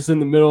guy just in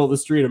the middle of the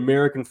street,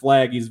 American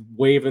flag, he's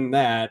waving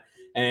that,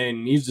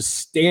 and he's just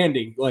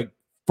standing like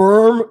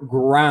firm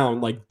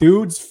ground, like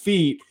dude's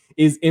feet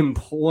is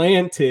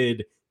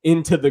implanted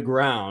into the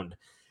ground.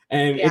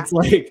 And Yeah.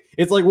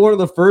 it's like one of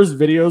the first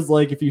videos,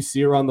 like if you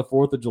see around the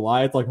 4th of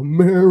July, it's like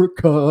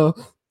America,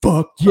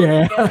 fuck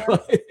yeah.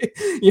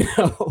 You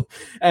know,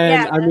 and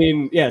Yeah. I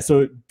mean, yeah,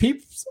 so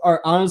peeps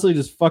are honestly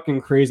just fucking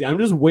crazy. I'm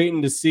just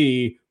waiting to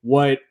see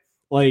what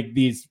like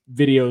these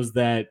videos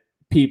that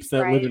peeps that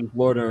live Right. in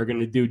Florida are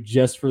gonna do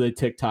just for the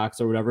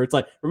TikToks or whatever. It's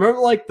like,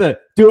 remember like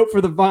the do it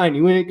for the Vine,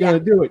 you ain't gonna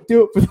do it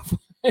for the Vine.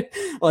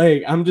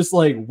 Like I'm just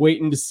like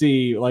waiting to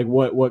see like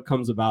what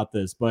comes about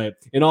this. But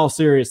in all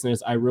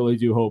seriousness, I really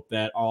do hope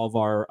that all of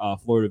our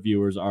Florida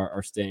viewers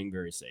are staying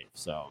very safe.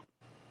 So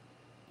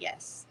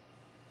Yes.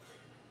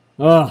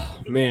 oh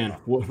man,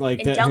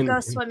 like And that, don't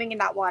go swimming in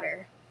that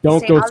water.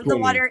 don't Stay go out of the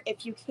swimming. water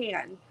if you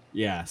can.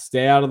 Yeah,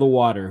 stay out of the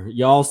water.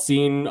 Y'all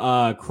seen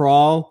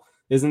Crawl?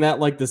 Isn't that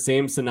like the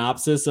same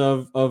synopsis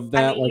of that?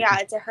 I mean, like, yeah,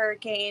 it's a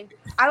hurricane.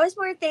 I was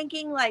more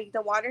thinking like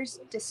the water's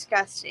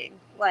disgusting.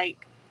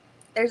 Like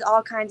there's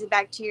all kinds of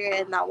bacteria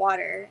in that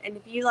water. And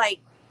if you like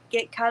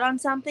get cut on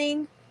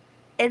something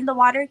in the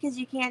water because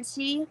you can't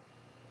see,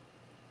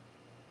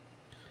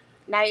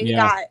 now you've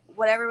got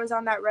whatever was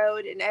on that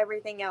road and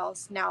everything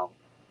else now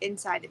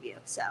inside of you.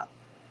 So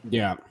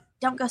yeah.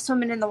 don't go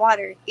swimming in the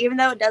water, even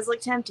though it does look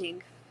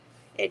tempting.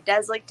 It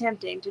does look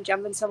tempting to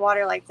jump in some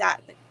water like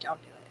that, but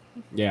don't do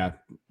it. Yeah,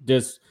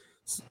 just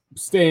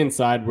stay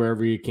inside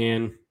wherever you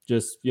can.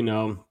 Just, you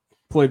know,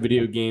 play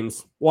video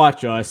games,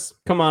 watch us.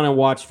 Come on and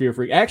watch Fear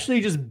Freak.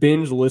 Actually, just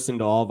binge listen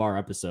to all of our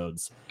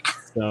episodes.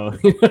 So,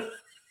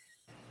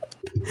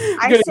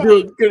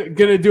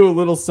 gonna do a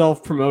little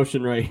self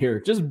promotion right here.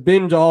 Just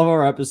binge all of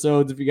our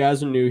episodes if you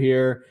guys are new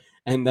here,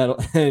 and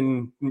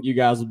you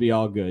guys will be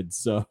all good.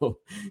 So,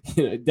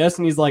 you know,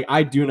 Destiny's like,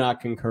 I do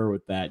not concur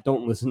with that.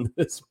 Don't listen to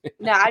this.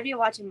 No, I'd be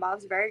watching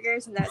Bob's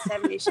Burgers and that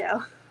 70s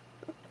show.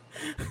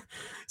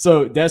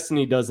 So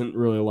Destiny doesn't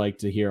really like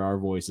to hear our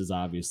voices,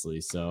 obviously.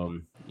 So,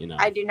 you know,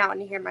 I do not want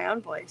to hear my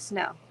own voice.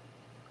 No.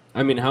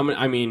 I mean, how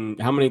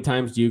many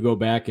times do you go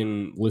back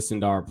and listen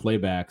to our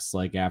playbacks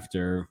like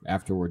after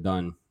we're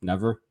done?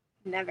 Never.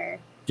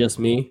 Just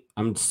me.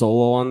 I'm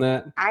solo on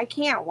that. I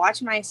can't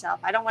watch myself.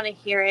 I don't want to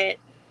hear it,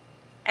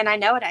 and I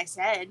know what I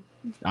said.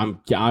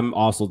 I'm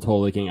also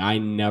totally king. I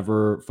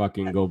never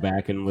fucking go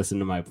back and listen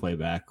to my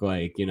playback.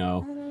 Like, you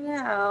know. I don't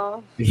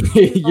know.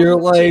 You're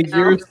like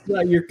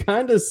you're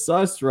kind of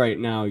sus right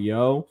now,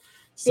 yo.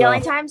 The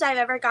only times I've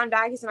ever gone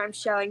back is when I'm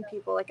showing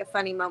people like a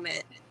funny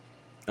moment.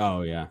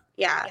 Oh yeah.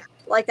 Yeah,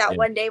 like that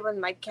one day when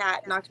my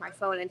cat knocked my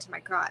phone into my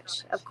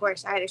crotch. Of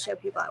course, I had to show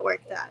people at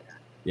work that.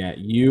 Yeah,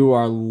 you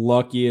are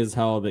lucky as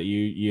hell that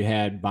you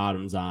had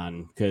bottoms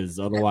on, because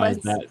otherwise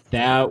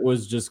that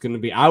was just gonna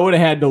be. I would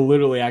have had to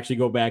literally actually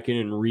go back in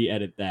and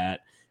re-edit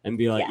that and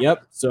be like,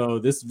 yep. So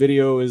this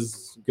video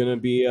is gonna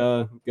be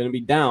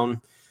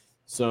down.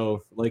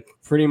 So like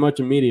pretty much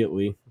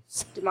immediately.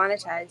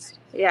 Demonetized.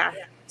 Yeah.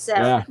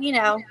 So you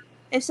know,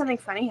 if something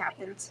funny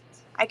happens,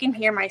 I can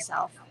hear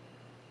myself.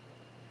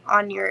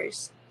 on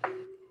yours.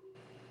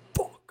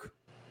 Fuck.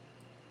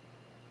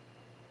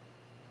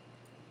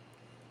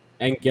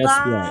 And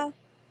guess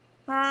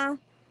what?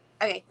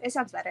 Okay, it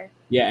sounds better.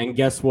 Yeah, and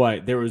guess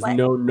what? There was What?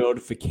 no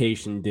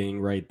notification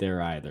ding right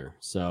there either.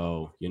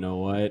 So you know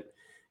what?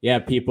 Yeah,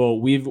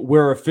 people,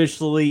 we're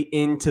officially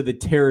into the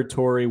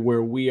territory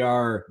where we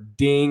are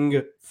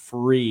ding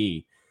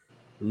free.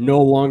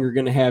 No longer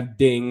gonna have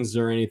dings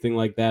or anything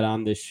like that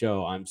on this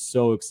show. I'm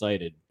so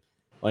excited.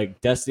 Like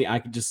Destiny, I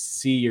can just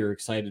see your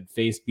excited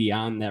face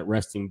beyond that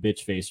resting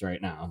bitch face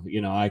right now.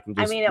 You know, I can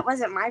just. I mean, it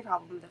wasn't my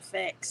problem to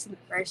fix in the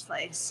first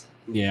place.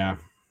 Yeah.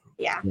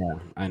 Yeah. Yeah,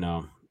 I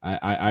know.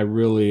 I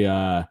really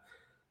I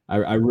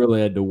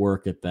really had to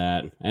work at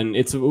that. And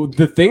it's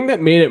the thing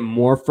that made it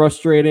more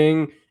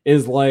frustrating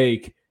is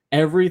like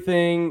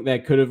everything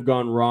that could have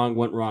gone wrong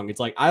went wrong.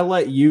 It's like I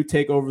let you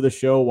take over the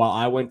show while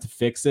I went to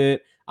fix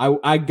it.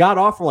 I got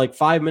off for like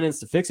 5 minutes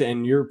to fix it,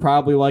 and you're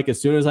probably like,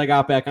 as soon as I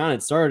got back on,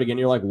 it started again.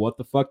 You're like, what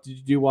the fuck did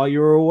you do while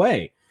you were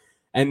away?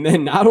 And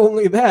then not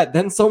only that,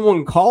 then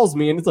someone calls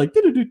me and it's like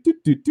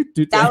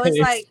That was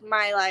like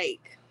my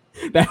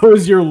that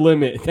was your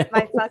limit.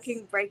 my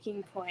fucking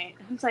breaking point.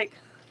 I was like,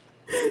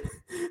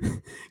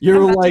 you're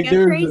I'm about like to go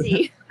there's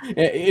crazy.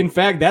 In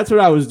fact, that's what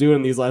I was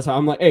doing these last time.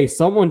 I'm like, hey,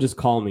 someone just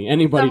call me.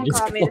 Anybody Someone just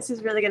called me. call. This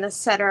is really gonna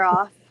set her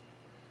off.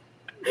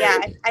 Yeah,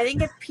 I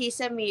think a piece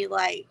of me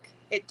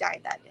it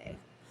died that day.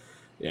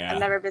 Yeah. I've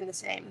never been the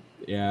same.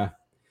 Yeah.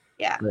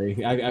 Yeah. Like,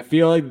 I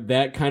feel like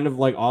that kind of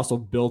like also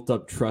built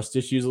up trust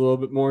issues a little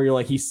bit more. You're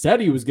like, he said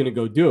he was gonna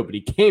go do it, but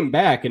he came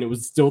back and it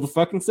was still the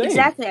fucking same.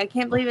 Exactly. I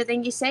can't believe a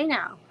thing you say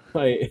now.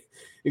 Like,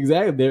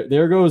 exactly.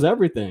 There goes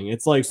everything.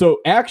 It's like, so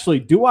actually,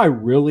 do I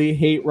really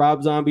hate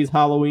Rob Zombie's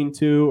Halloween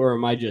 2, or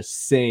am I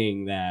just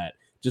saying that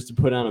just to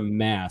put on a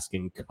mask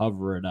and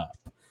cover it up?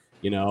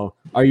 You know,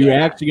 are you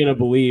actually going to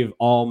believe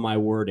all my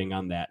wording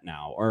on that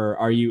now? Or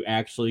are you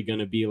actually going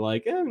to be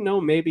like,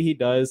 no, maybe he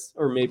does,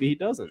 or maybe he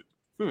doesn't?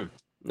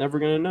 Never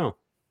going to know.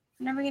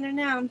 Never gonna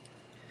know.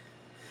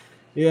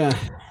 Yeah.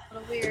 A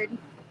little weird.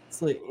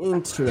 It's like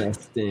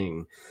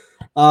interesting.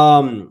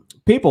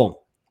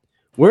 People,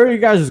 where are you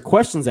guys'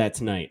 questions at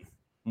tonight?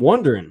 I'm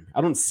wondering.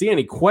 I don't see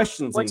any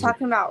questions. We're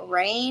talking about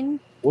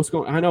rain. What's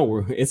going? I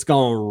know it's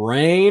going to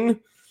rain.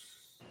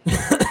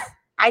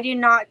 I do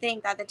not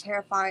think that the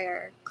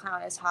Terrifier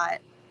clown is hot.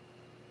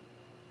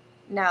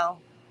 No.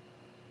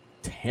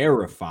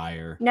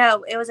 Terrifier.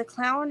 No, it was a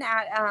clown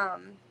at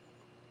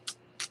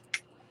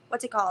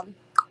what's it called?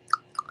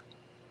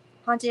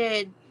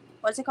 Haunted.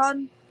 What's it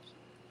called?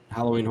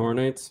 Halloween Horror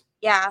Nights.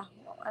 Yeah,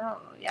 I don't know.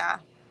 Yeah,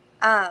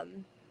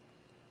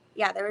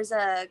 yeah. There was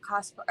a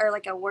cosplay or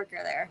like a worker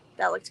there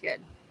that looked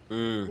good.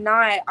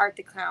 Not Art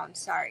the Clown.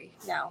 Sorry,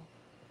 no,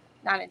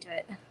 not into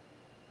it.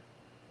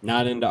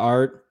 Not into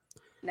art.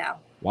 No.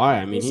 Why?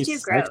 I mean, He's too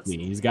sexy.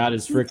 gross. He's got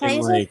his He freaking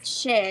plays like with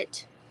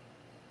shit.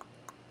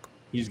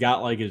 He's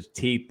got like his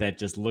teeth that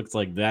just looks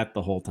like that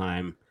the whole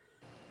time.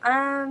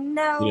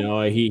 No. You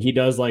know, he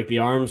does like the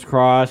arms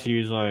cross.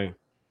 He's like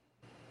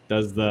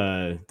does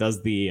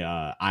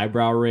the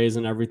eyebrow raise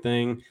and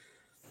everything.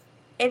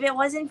 If it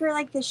wasn't for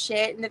like the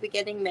shit in the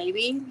beginning,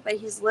 maybe, but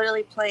he's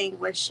literally playing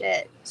with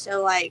shit.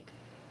 So like,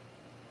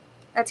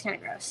 that's kind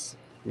of gross.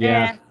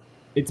 Yeah.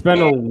 It's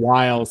been a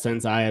while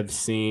since I have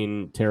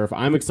seen Terrifier.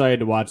 I'm excited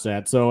to watch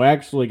that. So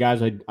actually,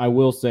 guys, I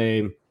will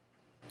say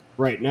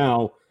right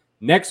now,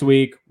 next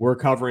week we're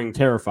covering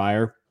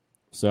Terrifier.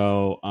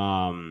 So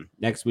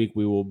next week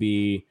we will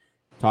be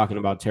talking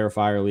about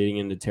Terrifier leading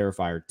into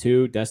Terrifier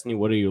 2. Destiny,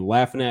 what are you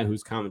laughing at?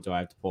 Whose comment do I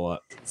have to pull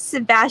up?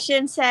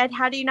 Sebastian said,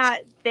 "How do you not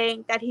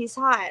think that he's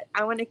hot?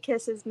 I want to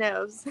kiss his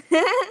nose."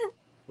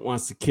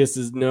 Wants to kiss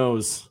his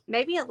nose.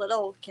 Maybe a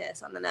little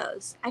kiss on the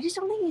nose. I just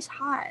don't think he's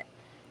hot.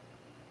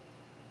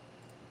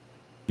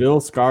 Bill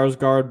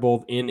Skarsgård,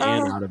 both in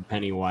and out of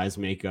Pennywise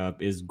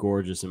makeup, is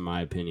gorgeous in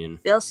my opinion.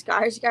 Bill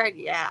Skarsgård,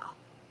 yeah.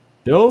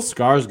 Bill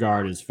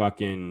Skarsgård is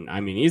fucking.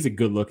 I mean, he's a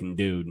good-looking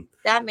dude.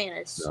 That man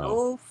is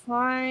so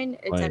fine.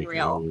 It's like,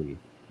 unreal.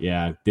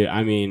 Yeah,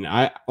 I mean,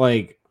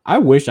 I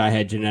wish I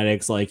had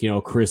genetics like, you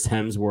know, Chris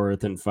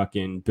Hemsworth and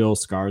fucking Bill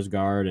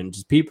Skarsgård and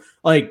just people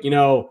like, you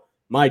know,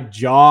 my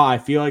jaw. I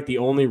feel like the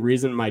only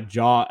reason my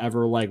jaw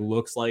ever like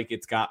looks like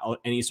it's got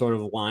any sort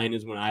of line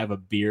is when I have a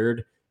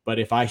beard. But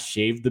if I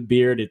shave the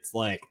beard, it's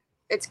like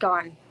it's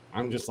gone.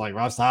 I'm just like,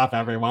 what's up,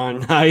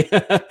 everyone? I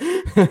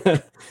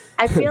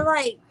feel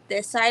like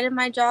this side of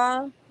my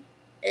jaw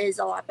is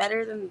a lot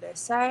better than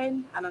this side.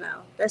 I don't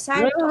know. This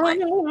side,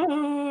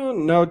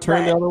 no,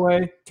 turn the other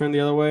way. Turn the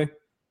other way.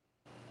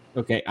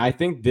 Okay, I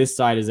think this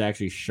side is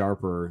actually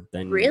sharper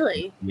than.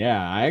 Really?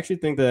 Yeah, I actually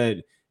think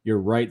that your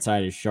right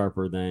side is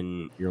sharper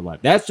than your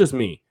left. That's just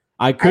me.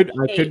 I could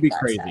be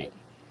crazy.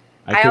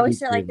 I always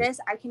say like this.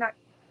 I cannot.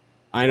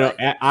 I know.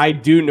 I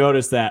do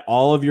notice that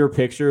all of your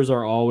pictures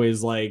are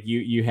always like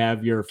you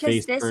have your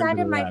face. Because this side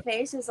of my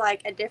face is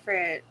like a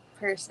different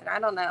person. I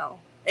don't know.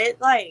 It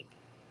like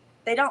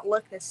they don't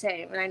look the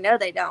same, and I know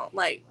they don't.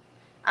 Like,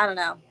 I don't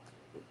know.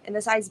 and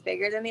this eye's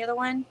bigger than the other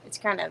one. It's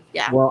kind of,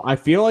 yeah. Well, I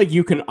feel like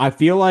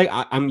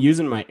I'm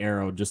using my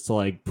arrow just to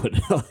like put,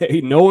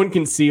 like, no one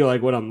can see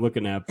like what I'm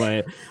looking at,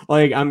 but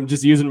like I'm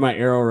just using my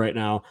arrow right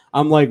now.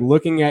 I'm like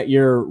looking at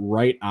your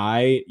right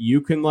eye. You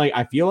can like,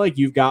 I feel like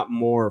you've got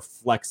more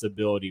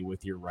flexibility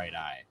with your right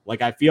eye.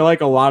 Like, I feel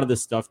like a lot of the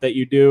stuff that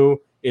you do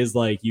is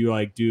like, you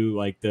like do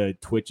like the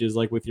twitches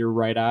like with your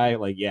right eye.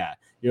 Like, yeah,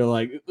 you're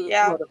like,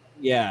 Yeah.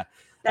 yeah.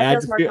 That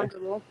feels more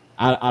comfortable.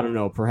 I don't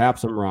know.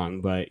 Perhaps I'm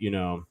wrong, but you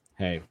know,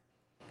 hey.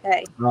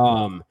 Hey.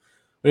 There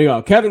you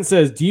go. Kevin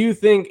says, do you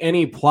think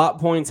any plot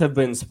points have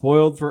been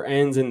spoiled for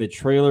ends in the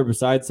trailer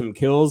besides some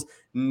kills?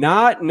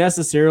 Not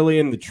necessarily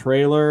in the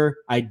trailer.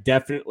 I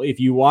definitely, if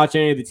you watch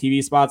any of the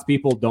TV spots,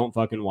 people don't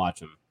fucking watch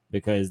them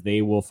because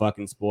they will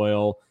fucking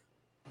spoil.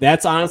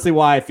 That's honestly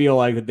why I feel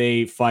like that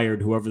they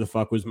fired whoever the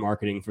fuck was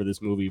marketing for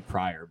this movie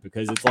prior,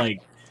 because it's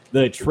like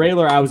the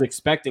trailer I was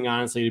expecting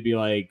honestly to be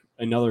like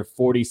another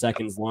 40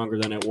 seconds longer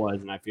than it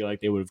was, and I feel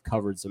like they would have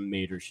covered some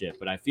major shit.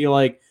 But I feel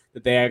like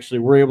that they actually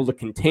were able to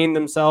contain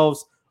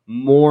themselves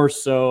more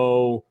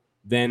so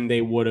than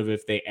they would have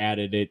if they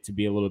added it to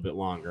be a little bit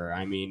longer.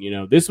 I mean, you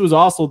know, this was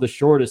also the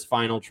shortest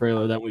final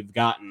trailer that we've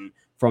gotten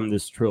from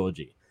this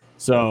trilogy.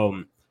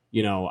 So,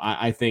 you know,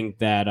 I think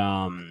that,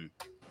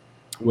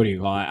 what do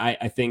you call it?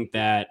 I think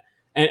that,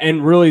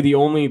 and really the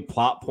only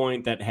plot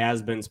point that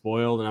has been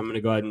spoiled, and I'm going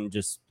to go ahead and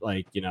just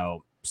like, you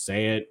know,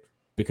 say it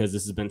because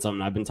this has been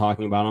something I've been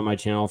talking about on my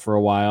channel for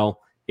a while,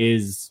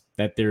 is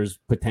that there's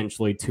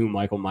potentially 2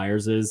 Michael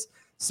Myerses.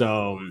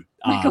 So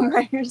Michael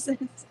Myers is.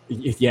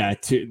 Yeah,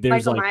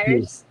 there's Michael like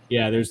Myers.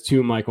 there's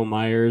 2 Michael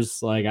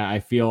Myers. Like I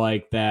feel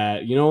like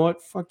that. You know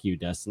what? Fuck you,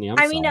 Destiny. I'm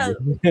sorry. No,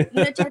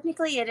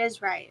 technically it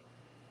is right.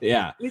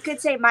 Yeah, you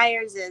could say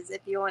Myers is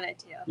if you wanted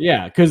to.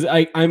 Yeah, because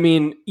I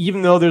mean,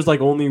 even though there's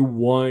like only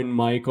one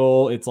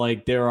Michael, it's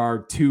like there are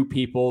 2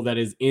 people that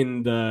is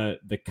in the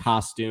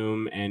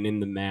costume and in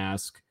the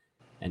mask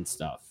and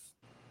stuff,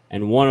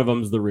 and one of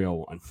them's the real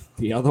one.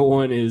 The other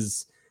one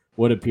is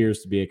what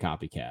appears to be a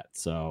copycat.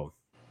 So.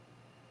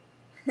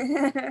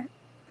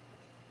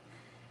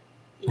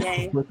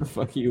 Yay. What the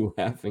fuck are you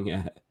laughing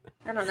at?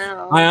 I don't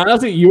know. I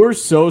honestly, you were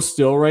so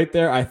still right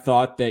there. I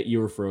thought that you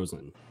were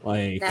frozen.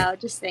 Like, no,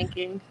 just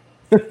thinking.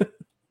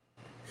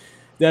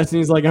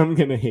 Destiny's like, I'm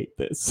gonna hate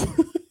this.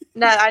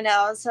 No, I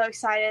know. I was so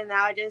excited.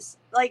 Now I just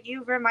like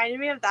you reminded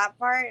me of that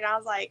part, and I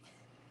was like,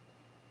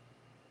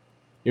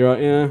 You're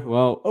like, yeah.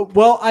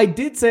 Well, I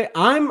did say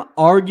I'm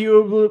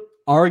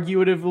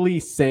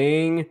arguably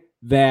saying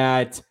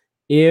that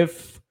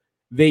if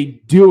they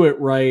do it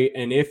right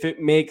and if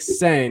it makes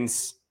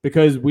sense,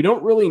 because we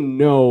don't really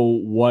know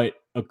what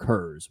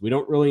occurs. We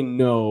don't really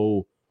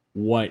know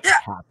what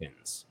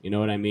happens. You know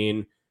what I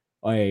mean?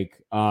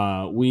 Like,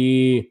 are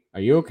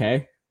you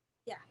okay?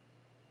 Yeah.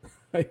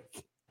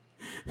 Like,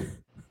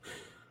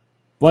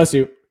 bless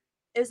you.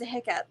 It was a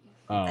hiccup.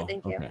 Oh,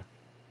 thank you. Okay.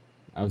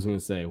 I was gonna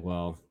say,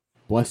 well,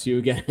 bless you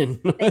again.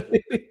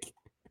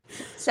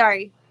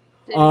 Sorry.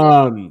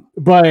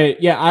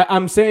 But yeah,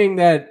 I'm saying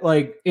that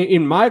like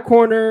in my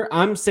corner,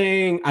 I'm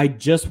saying I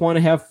just want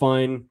to have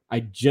fun. I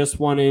just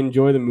want to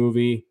enjoy the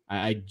movie.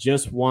 I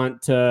just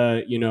want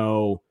to, you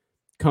know,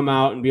 come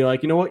out and be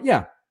like, you know what?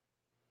 Yeah,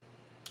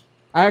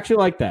 I actually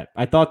like that.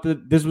 I thought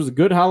that this was a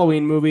good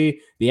Halloween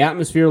movie. The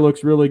atmosphere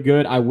looks really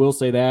good. I will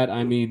say that.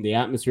 I mean, the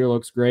atmosphere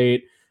looks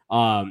great.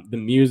 The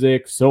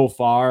music so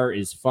far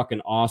is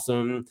fucking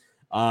awesome.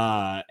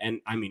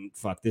 And I mean,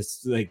 fuck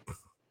this, like,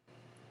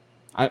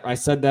 I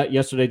said that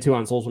yesterday too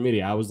on social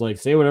media. I was like,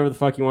 say whatever the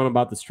fuck you want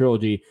about this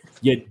trilogy.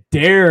 You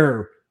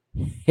dare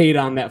hate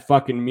on that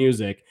fucking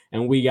music,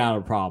 and we got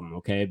a problem,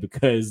 okay?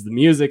 Because the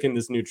music in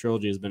this new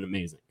trilogy has been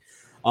amazing.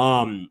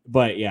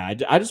 But yeah,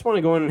 I just want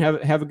to go in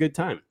and have a good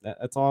time.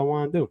 That's all I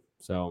want to do.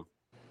 So,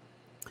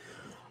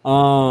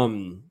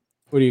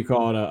 what do you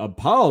call it?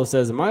 Apollo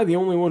says, am I the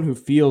only one who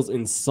feels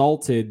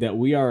insulted that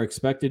we are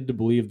expected to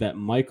believe that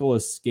Michael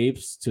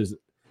escapes to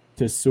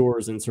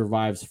sewers and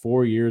survives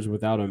 4 years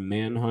without a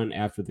manhunt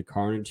after the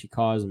carnage he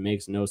caused?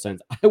 Makes no sense.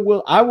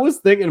 I was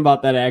thinking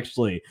about that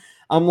actually.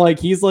 I'm like,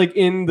 he's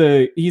in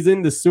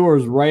the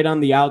sewers right on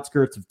the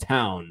outskirts of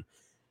town.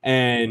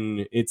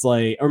 And it's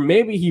like, or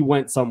maybe he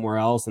went somewhere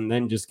else and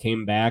then just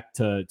came back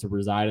to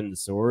reside in the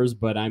sewers.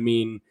 But I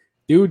mean,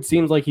 dude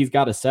seems like he's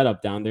got a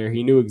setup down there.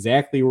 He knew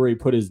exactly where he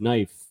put his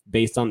knife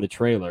based on the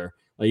trailer.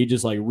 Like he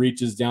just like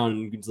reaches down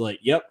and he's like,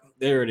 yep,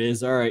 there it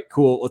is. All right,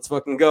 cool. Let's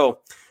fucking go.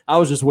 I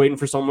was just waiting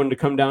for someone to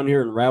come down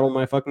here and rattle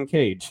my fucking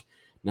cage.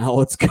 Now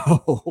let's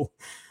go.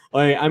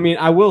 Like, I mean,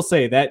 I will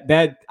say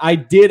that I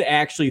did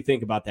actually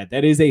think about that.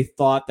 That is a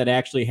thought that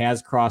actually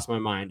has crossed my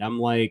mind. I'm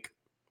like,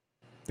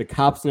 the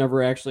cops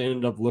never actually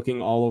ended up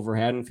looking all over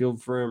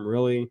Haddonfield for him,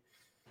 really?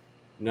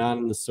 Not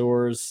in the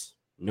sewers,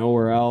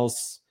 nowhere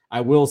else.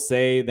 I will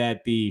say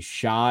that the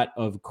shot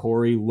of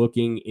Corey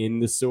looking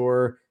in the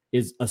sewer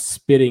is a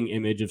spitting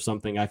image of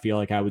something I feel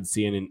like I would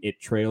see in an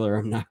It trailer.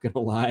 I'm not going to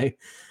lie.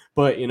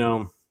 But, you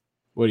know,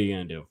 what are you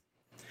going to do?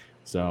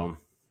 So,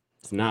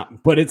 It's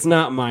not, but it's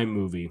not my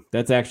movie.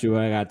 That's actually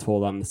what I got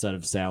told on the set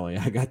of Sally.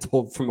 I got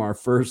told from our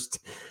first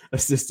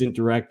assistant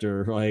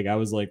director, like I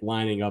was like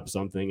lining up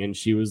something, and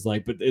she was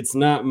like, "But it's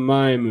not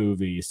my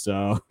movie."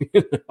 So,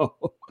 you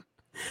know.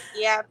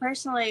 Yeah,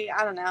 personally,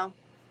 I don't know.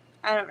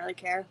 I don't really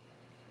care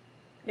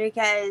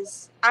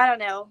because I don't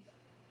know.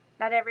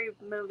 Not every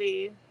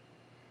movie.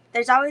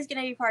 There's always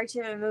going to be parts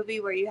of a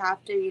movie where you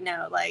have to, you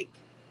know, like,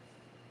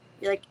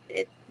 you're like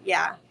it.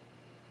 Yeah,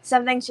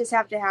 some things just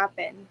have to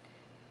happen.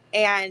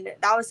 And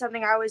that was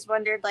something I always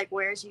wondered, like,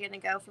 where is he going to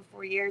go for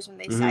 4 years when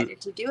they decided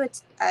to do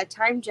a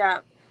time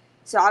jump?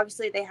 So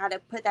obviously they had to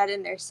put that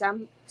in there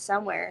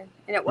somewhere,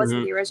 and it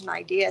wasn't the original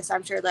idea. So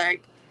I'm sure they're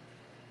like,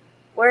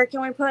 where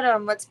can we put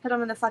him? Let's put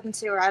him in the fucking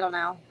sewer. I don't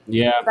know.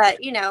 Yeah.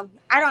 But, you know,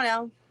 I don't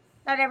know.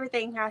 Not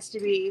everything has to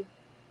be.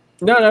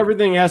 Not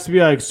everything has to be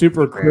like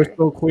super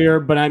crystal clear,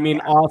 but I mean,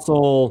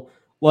 also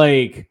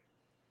like,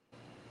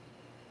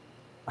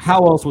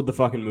 how else would the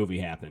fucking movie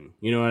happen?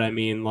 You know what I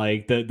mean?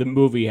 Like the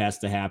movie has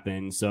to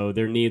happen. So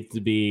there needs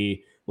to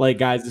be like,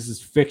 guys, this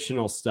is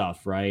fictional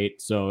stuff, right?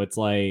 So it's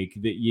like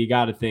you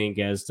got to think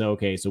as to,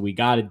 okay, so we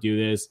got to do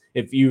this.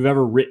 If you've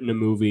ever written a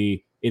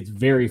movie, it's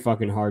very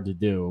fucking hard to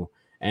do.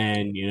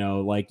 And, you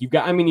know, like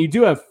you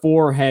do have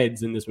 4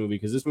 heads in this movie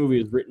because this movie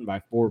is written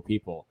by 4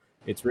 people.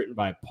 It's written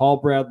by Paul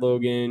Brad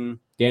Logan,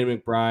 Danny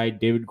McBride,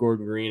 David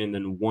Gordon Green, and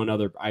then one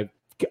other. I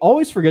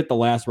always forget the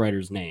last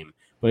writer's name.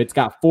 But it's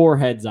got 4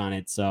 heads on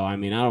it, so I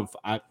mean,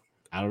 I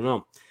don't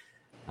know.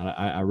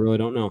 I really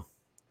don't know.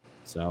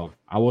 So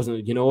I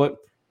wasn't, you know what?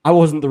 I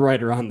wasn't the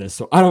writer on this,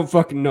 so I don't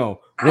fucking know.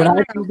 What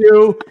I can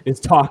do is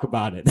talk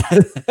about it.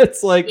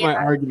 That's like my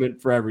argument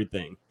for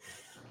everything.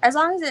 As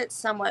long as it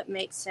somewhat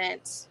makes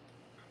sense.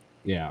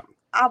 Yeah.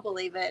 I'll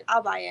believe it.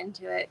 I'll buy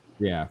into it.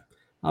 Yeah.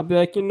 I'll be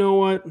like, you know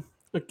what?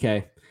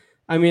 Okay.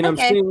 I mean, I'm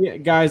seeing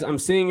it, guys. I'm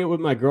seeing it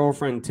with my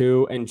girlfriend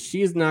too, and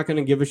she's not going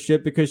to give a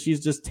shit because she's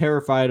just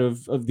terrified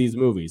of these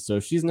movies. So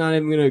she's not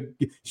even going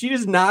to. She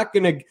is not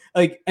going to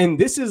like. And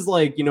this is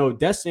like, you know,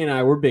 Destiny and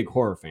I, we're big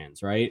horror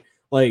fans, right?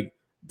 Like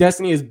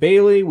Destiny is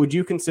Bailey. Would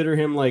you consider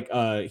him like?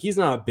 He's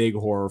not a big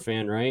horror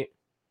fan, right?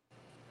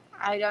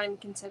 I don't even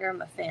consider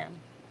him a fan.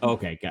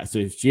 Okay, guys.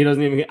 So she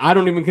doesn't even. I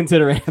don't even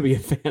consider Abby a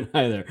fan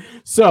either.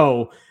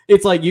 So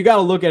it's like you got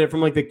to look at it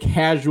from like the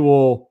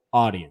casual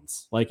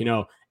audience, like, you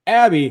know.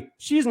 Abby,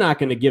 she's not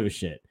going to give a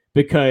shit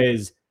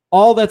because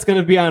all that's going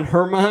to be on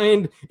her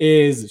mind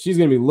is she's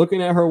going to be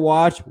looking at her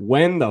watch.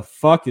 When the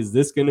fuck is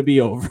this going to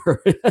be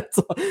over? That's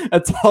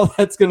all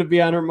that's going to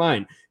be on her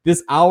mind.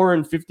 This hour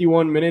and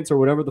 51 minutes or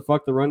whatever the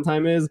fuck the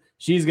runtime is,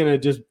 she's going to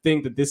just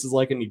think that this is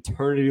like an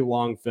eternity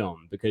long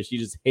film because she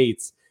just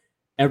hates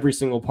every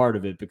single part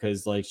of it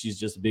because like she's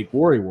just a big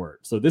worrywart.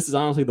 So this is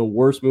honestly the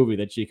worst movie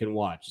that she can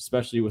watch,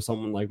 especially with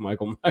someone like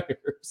Michael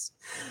Myers.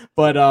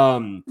 But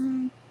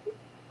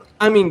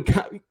I mean,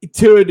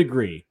 to a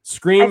degree,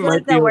 Scream. I feel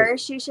like the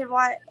worst you should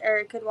watch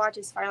or could watch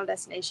is Final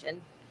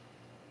Destination.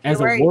 As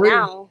a worry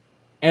now.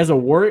 As a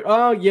worry,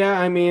 oh yeah.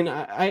 I mean,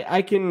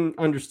 I can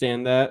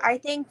understand that. I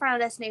think Final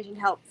Destination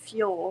helped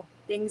fuel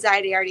the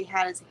anxiety I already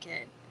had as a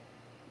kid.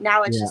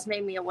 Now it's just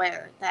made me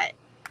aware that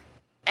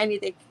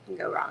anything can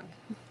go wrong.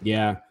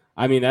 Yeah.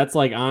 I mean, that's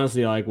like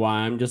honestly like why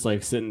I'm just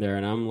like sitting there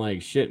and I'm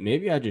like, shit,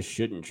 maybe I just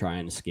shouldn't try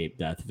and escape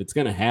death. If it's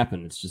going to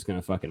happen, it's just going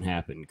to fucking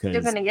happen. Cause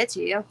they're going to get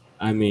to you.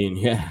 I mean,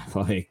 yeah,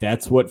 like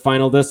that's what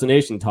Final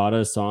Destination taught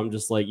us. So I'm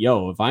just like,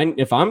 yo,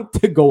 if I'm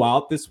to go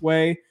out this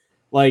way,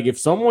 like if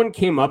someone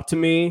came up to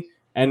me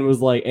and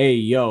was like, hey,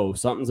 yo,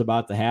 something's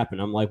about to happen.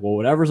 I'm like, well,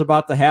 whatever's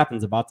about to happen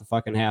is about to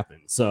fucking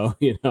happen. So,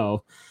 you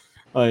know,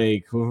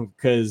 like,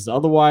 because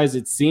otherwise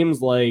it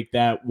seems like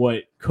that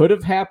what could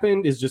have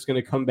happened is just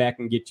going to come back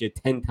and get you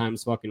 10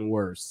 times fucking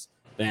worse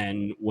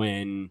than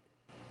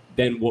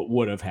what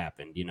would have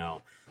happened, you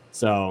know?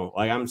 So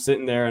like, I'm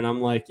sitting there and I'm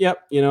like,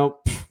 yep, you know,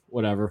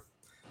 whatever.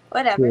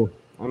 Cool.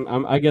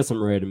 I guess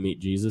I'm ready to meet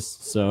Jesus.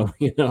 So,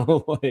 you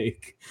know,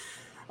 like,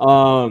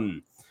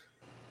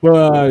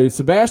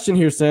 Sebastian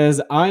here says,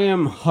 I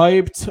am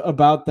hyped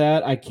about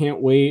that. I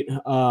can't wait.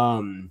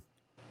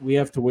 We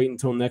have to wait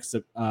until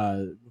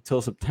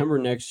until September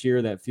next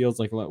year. That feels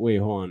like wait,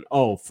 hold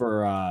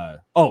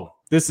on.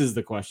 This is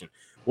the question.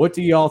 What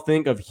do y'all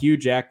think of Hugh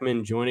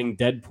Jackman joining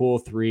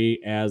Deadpool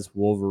 3 as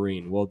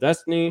Wolverine? Well,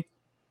 Destiny,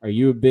 are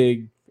you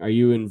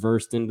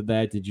inversed into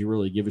that? Did you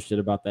really give a shit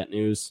about that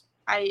news?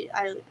 I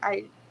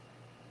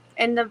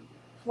in the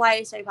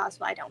politest way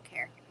possible, I don't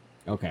care.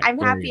 Okay. I'm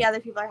happy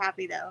other people are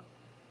happy though.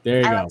 There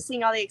you go. I like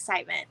seeing all the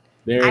excitement.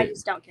 I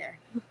just don't care.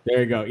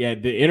 There you go. Yeah,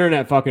 the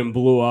internet fucking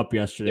blew up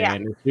yesterday. Yeah,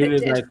 and as soon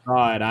as I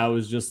saw it, I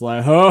was just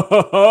like,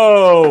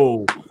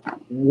 ho,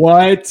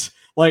 what?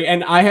 Like,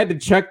 and I had to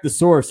check the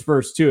source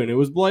first too, and it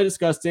was bloody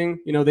disgusting.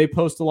 You know, they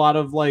post a lot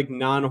of like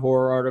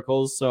non-horror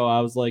articles, so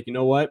I was like, you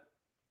know what?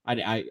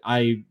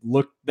 I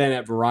looked then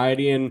at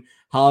Variety and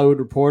Hollywood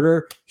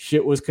Reporter.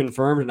 Shit was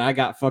confirmed, and I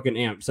got fucking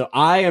amped. So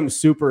I am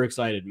super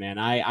excited, man.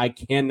 I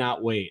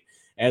cannot wait.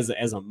 As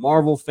a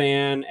Marvel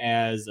fan,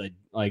 as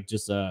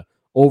a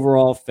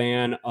overall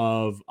fan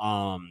of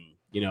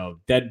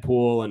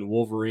Deadpool and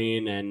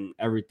Wolverine and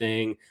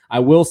everything. I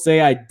will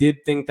say I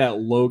did think that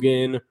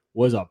Logan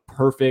was a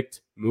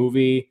perfect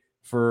movie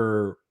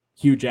for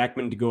Hugh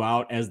Jackman to go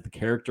out as the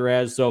character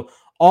as. So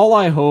all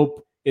I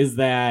hope is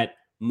that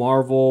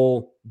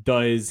Marvel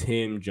does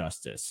him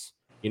justice.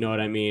 You know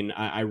what I mean?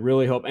 I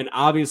really hope. And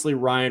obviously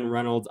Ryan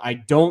Reynolds, I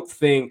don't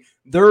think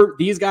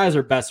these guys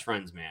are best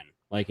friends, man.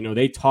 Like,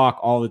 they talk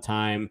all the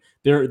time.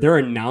 Their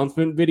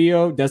announcement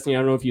video, Destiny, I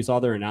don't know if you saw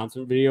their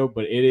announcement video,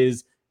 but it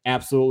is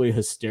absolutely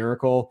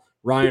hysterical.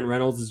 Ryan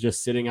Reynolds is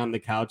just sitting on the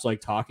couch,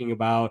 like talking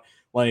about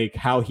like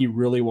how he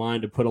really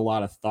wanted to put a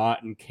lot of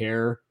thought and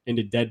care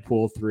into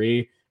Deadpool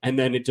 3. And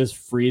then it just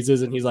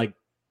freezes and he's like,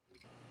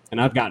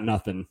 and I've got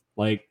nothing.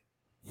 Like,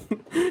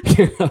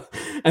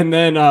 and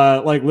then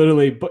like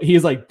literally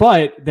he's like,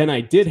 but then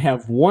I did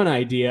have one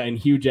idea, and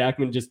Hugh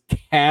Jackman just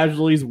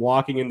casually is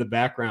walking in the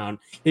background.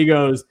 He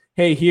goes,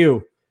 hey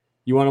Hugh,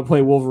 you want to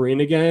play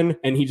Wolverine again?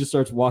 And he just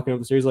starts walking up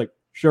the stairs like,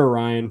 sure,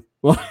 Ryan.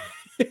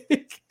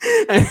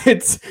 And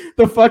it's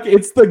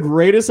the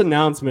greatest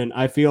announcement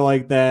I feel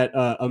like that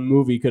a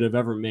movie could have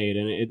ever made,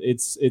 and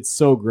it's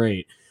so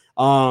great.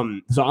 So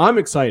I'm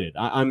excited.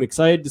 I'm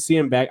excited to see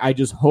him back. I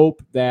just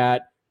hope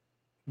that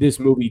this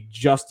movie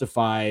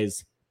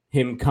justifies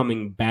him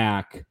coming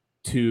back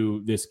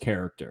to this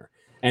character.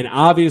 And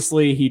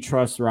obviously he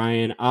trusts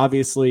Ryan.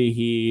 Obviously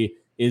he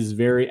is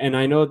and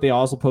I know that they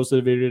also posted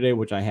a video today,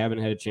 which I haven't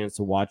had a chance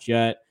to watch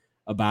yet,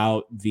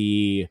 about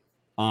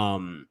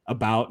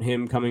about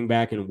him coming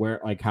back and where,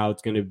 like, how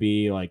it's going to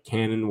be like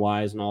canon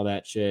wise and all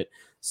that shit.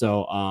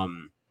 So,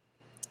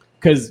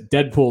 cause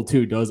Deadpool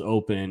 2 does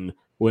open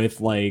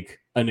with like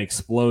an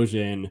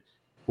explosion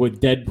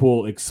with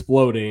Deadpool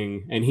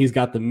exploding, and he's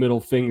got the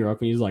middle finger up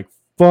and he's like,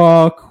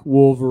 fuck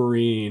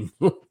Wolverine.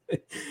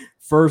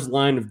 First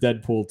line of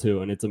Deadpool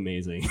 2, and it's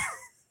amazing.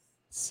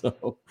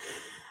 So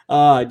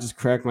I just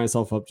cracked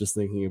myself up just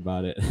thinking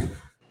about it.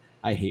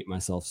 I hate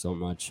myself so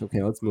much.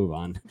 Okay, let's move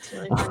on. It's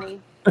really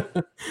funny.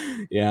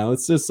 Yeah,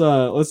 let's just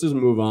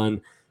move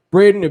on.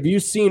 Braden, have you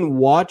seen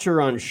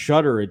Watcher on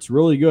Shudder? It's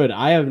really good.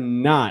 I have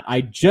not. I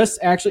just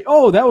actually...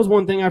 Oh, that was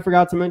one thing I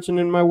forgot to mention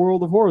in my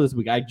World of Horror this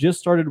week. I just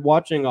started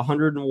watching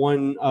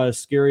 101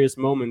 Scariest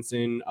Moments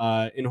in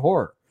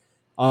horror.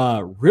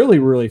 Really,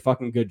 really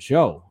fucking good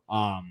show.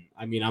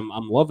 I mean, I'm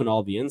loving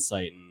all the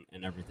insight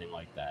and everything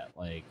like that.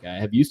 Like,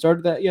 have you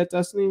started that yet,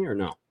 Destiny, or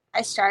no?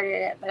 I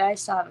started it, but I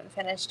still haven't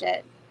finished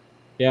it.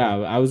 Yeah,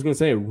 I was going to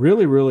say,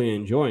 really, really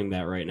enjoying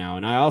that right now.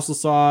 And I also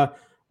saw...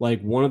 like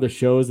one of the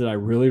shows that I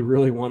really,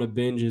 really want to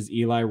binge is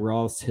Eli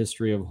Roth's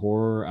History of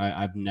Horror.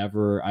 I've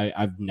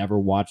never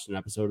watched an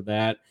episode of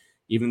that,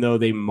 even though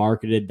they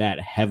marketed that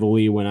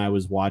heavily when I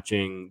was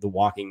watching The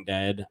Walking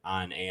Dead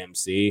on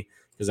AMC,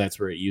 because that's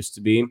where it used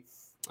to be.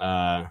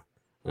 And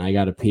I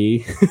gotta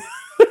pee.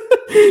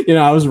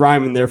 I was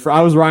rhyming there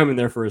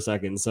for a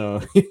second,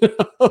 so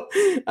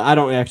I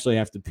don't actually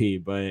have to pee,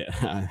 but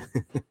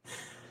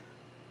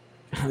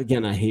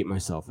again, I hate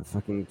myself. I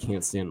fucking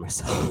can't stand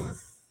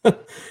myself.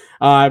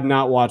 I've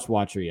not watched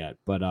Watcher yet,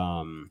 but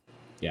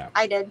yeah.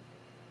 I did.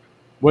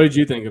 What did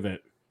you think of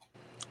it?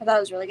 I thought it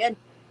was really good.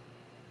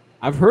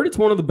 I've heard it's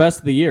one of the best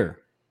of the year.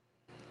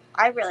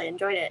 I really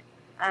enjoyed it.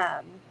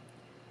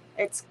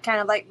 It's kind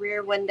of like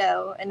Rear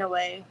Window in a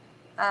way.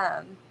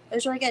 It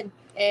was really good.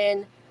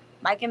 And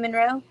Micah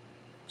Monroe,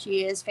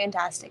 she is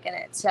fantastic in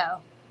it. So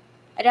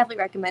I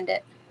definitely recommend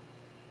it.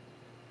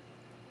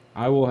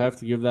 I will have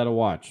to give that a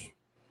watch.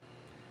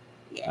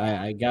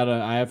 Yeah.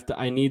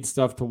 I need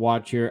stuff to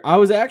watch here. I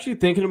was actually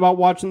thinking about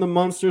watching The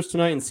Munsters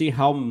tonight and see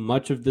how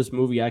much of this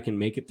movie I can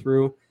make it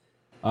through.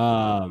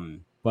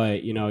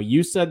 But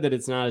you said that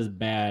it's not as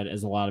bad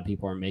as a lot of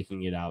people are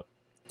making it out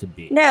to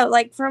be. No,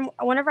 like from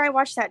whenever I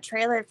watched that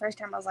trailer the first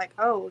time, I was like,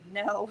 oh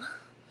no,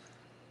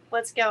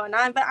 what's going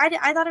on? But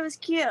I thought it was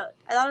cute.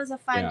 I thought it was a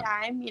fun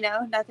time,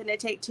 nothing to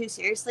take too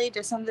seriously,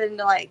 just something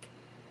to like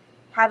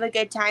have a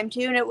good time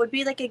to. And it would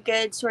be like a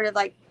good sort of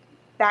like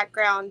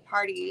background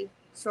party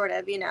sort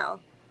of,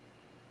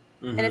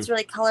 Mm-hmm. And it's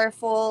really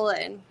colorful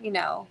and,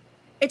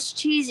 it's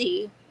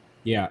cheesy.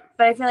 Yeah.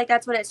 But I feel like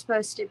that's what it's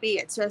supposed to be.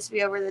 It's supposed to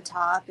be over the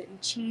top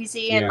and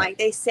cheesy. And like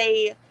they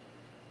say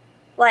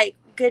like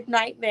good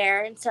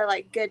nightmare instead of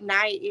like good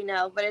night,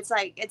 but it's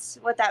like, it's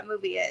what that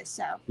movie is.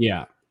 So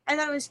yeah, I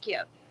thought it was cute.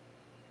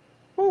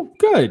 Oh,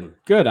 good.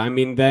 I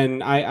mean,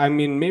 then I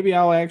mean, maybe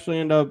I'll actually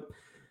end up,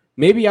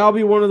 maybe I'll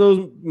be one of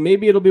those,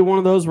 maybe it'll be one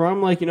of those where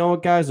I'm like, you know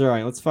what, guys, all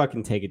right, let's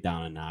fucking take it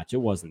down a notch. It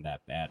wasn't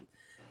that bad.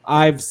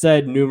 I've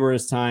said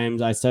numerous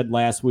times, I said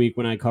last week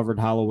when I covered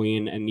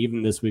Halloween, and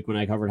even this week when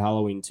I covered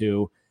Halloween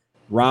 2,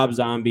 Rob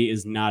Zombie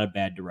is not a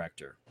bad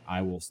director.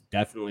 I will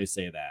definitely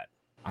say that.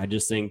 I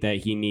just think that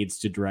he needs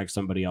to direct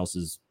somebody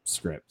else's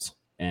script.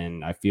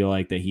 And I feel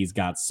like that he's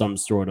got some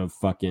sort of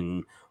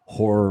fucking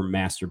horror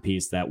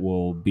masterpiece that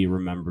will be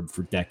remembered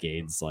for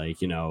decades. Like,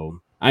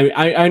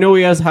 I know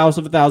he has House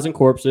of a Thousand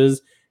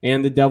Corpses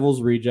and The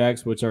Devil's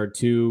Rejects, which are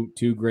two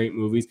great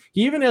movies.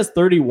 He even has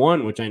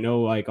 31, which I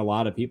know like a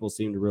lot of people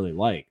seem to really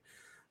like.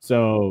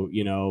 So,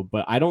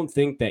 but I don't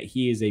think that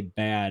he is a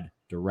bad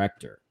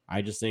director.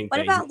 I just think What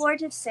that about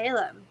Lords of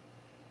Salem?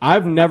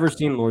 I've never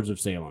seen Lords of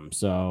Salem,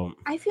 so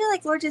I feel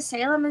like Lords of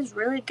Salem is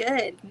really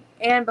good.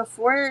 And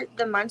before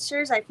The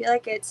Munsters, I feel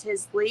like it's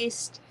his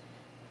least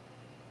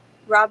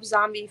Rob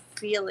Zombie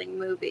feeling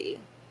movie.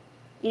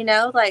 You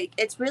know, like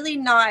it's really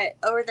not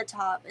over the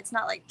top. It's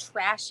not like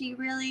trashy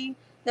really.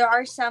 There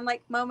are some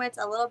like moments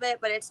a little bit,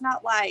 but it's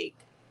not like,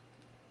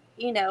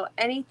 you know,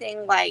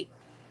 anything like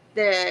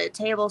the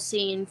table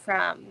scene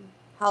from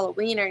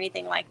Halloween or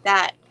anything like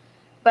that.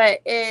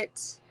 But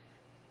it's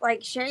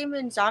like Sherry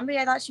Moon Zombie,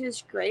 I thought she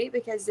was great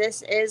because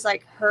this is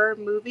like her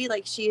movie.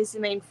 Like she is the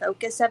main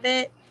focus of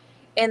it.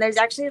 And there's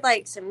actually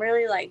like some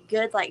really like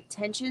good like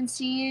tension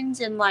scenes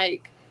and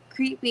like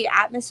creepy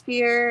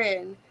atmosphere,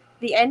 and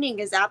the ending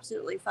is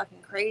absolutely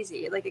fucking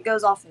crazy. Like it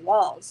goes off the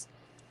walls.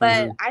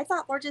 But I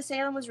thought Lords of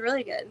Salem was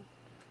really good.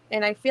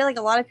 And I feel like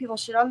a lot of people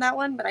shit on that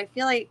one, but I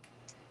feel like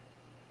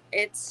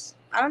it's,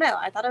 I don't know,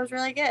 I thought it was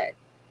really good.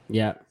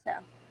 yeah. So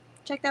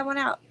check that one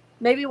out.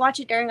 Maybe watch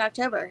it during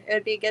October. It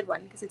would be a good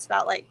one because it's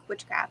about like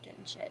witchcraft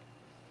and shit.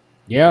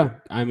 Yeah,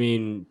 I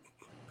mean,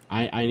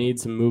 I need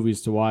some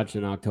movies to watch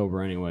in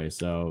October anyway,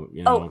 so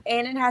you know. Oh,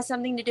 and it has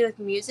something to do with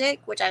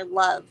music, which I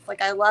love.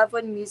 Like I love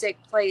when music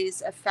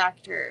plays a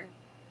factor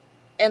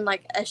in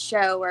like a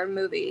show or a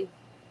movie.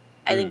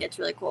 I think it's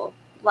really cool.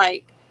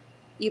 Like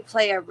you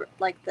play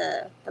like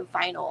the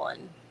vinyl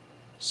and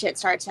shit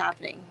starts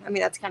happening. I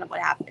mean, that's kind of what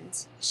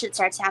happens. Shit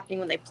starts happening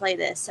when they play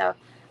this. So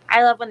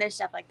I love when there's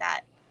stuff like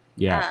that.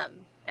 Yeah.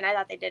 And I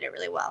thought they did it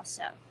really well.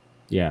 So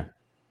Yeah.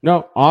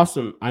 No,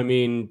 awesome. I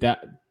mean,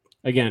 that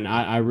again,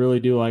 I really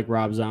do like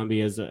Rob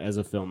Zombie as a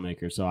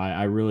filmmaker. So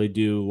I really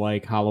do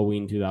like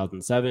Halloween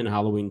 2007,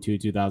 Halloween 2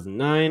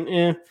 2009.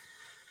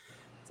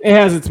 It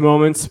has its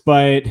moments,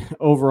 but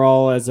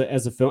overall as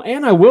a film,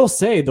 and I will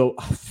say though,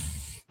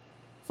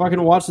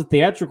 fucking watch the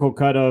theatrical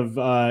cut of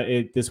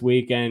it this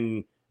week,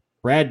 and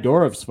Brad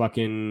Dourif's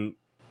fucking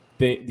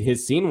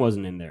his scene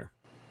wasn't in there.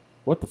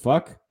 What the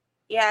fuck?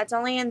 yeah, it's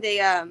only in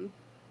the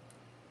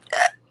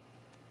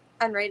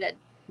unrated.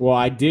 Well,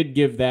 I did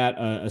give that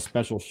a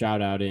special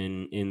shout out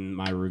in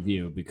my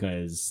review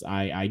because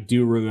I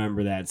do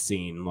remember that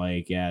scene.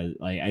 Like, yeah,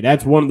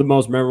 that's one of the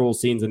most memorable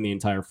scenes in the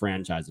entire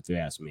franchise, if you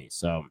ask me.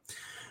 So,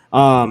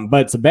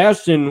 but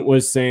Sebastian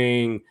was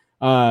saying,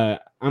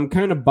 I'm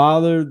kind of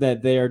bothered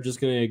that they are just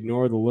going to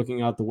ignore the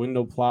looking out the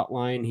window plot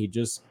line. He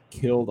just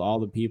killed all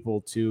the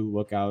people to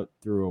look out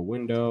through a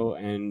window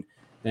and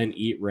then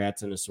eat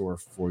rats in a sewer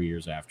 4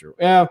 years after.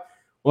 Yeah,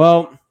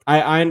 well,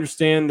 I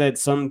understand that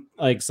some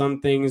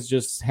things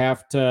just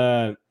have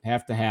to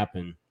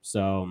happen.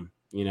 So,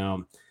 you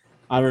know,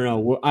 I don't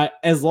know.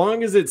 As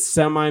long as it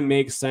semi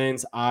makes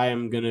sense, I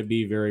am gonna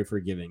be very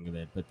forgiving of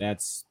it. But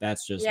that's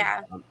just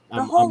Yeah. me.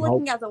 The whole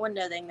looking out the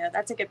window thing, though,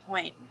 that's a good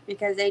point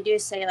because they do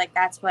say like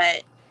that's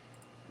what.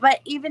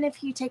 But even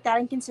if you take that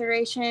in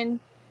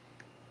consideration,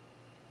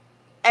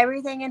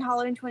 everything in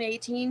Halloween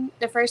 2018,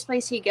 the first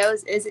place he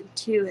goes isn't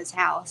to his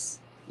house.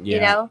 Yeah.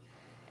 You know?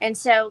 And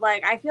so,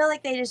 like, I feel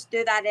like they just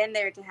threw that in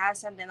there to have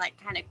something, like,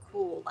 kind of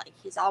cool. Like,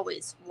 he's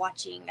always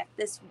watching at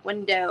this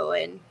window.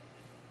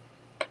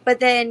 But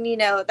then, you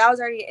know, that was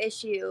already an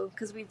issue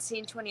because we'd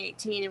seen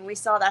 2018 and we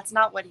saw that's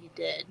not what he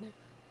did.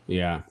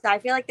 Yeah. So I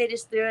feel like they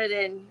just threw it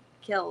in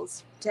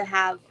kills to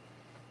have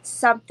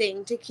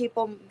something to keep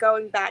them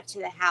going back to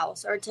the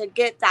house or to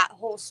get that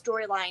whole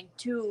storyline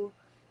to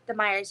the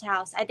Myers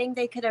house. I think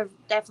they could have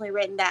definitely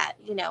written that,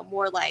 you know,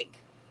 more like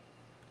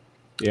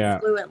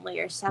fluently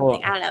or something.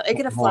 Well, I don't know. It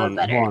could have flowed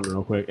better. Hold on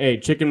real quick. Hey,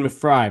 Chicken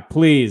McFry,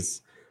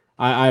 please.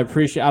 I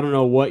appreciate. I don't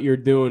know what you're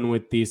doing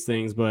with these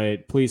things,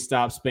 but please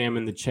stop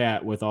spamming the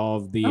chat with all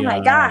of the. Oh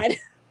my god!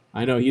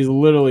 I know he's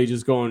literally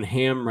just going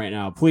ham right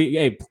now. Please,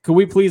 hey, could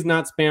we please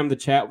not spam the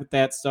chat with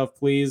that stuff,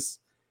 please?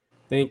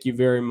 Thank you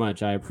very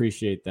much. I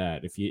appreciate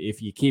that. If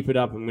you keep it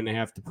up, I'm going to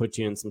have to put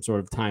you in some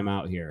sort of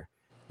timeout here.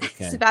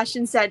 Okay.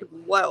 Sebastian said,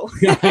 "Whoa."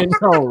 I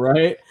know,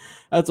 right?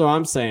 That's what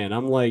I'm saying.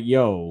 I'm like,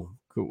 yo,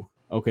 cool.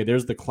 Okay,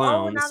 there's the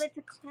clowns. Oh, now there's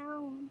a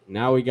clown.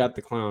 Now we got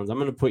the clowns. I'm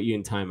going to put you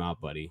in timeout,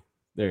 buddy.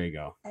 There you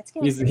go. That's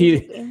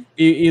good.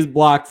 He's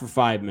blocked for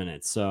 5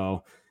 minutes,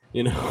 so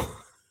you know.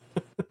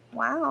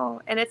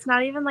 Wow, and it's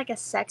not even like a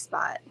sex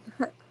bot.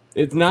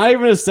 It's not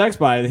even a sex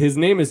bot. His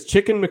name is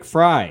Chicken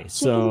McFry.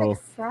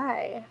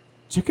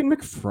 Chicken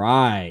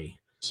McFry.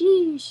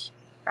 Sheesh.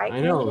 Right? I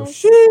know.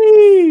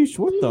 Sheesh.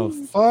 What the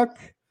fuck?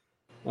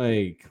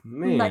 Like,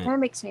 man. That kind of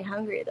makes me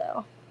hungry,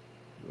 though.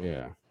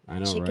 Yeah, I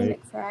know, Chicken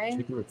right? McFry.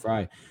 Chicken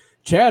McFry.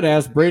 Chad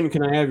asked, Braden,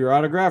 can I have your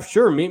autograph?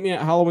 Sure. Meet me at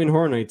Halloween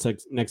Horror Nights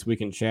next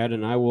weekend, Chad,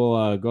 and I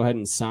will go ahead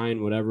and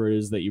sign whatever it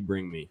is that you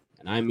bring me.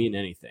 And I mean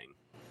anything.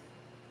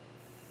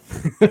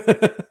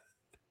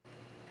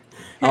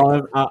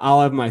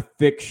 I'll have my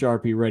thick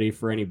Sharpie ready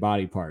for any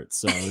body parts.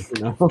 So,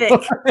 you know.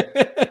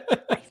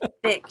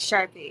 Thick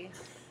Sharpie.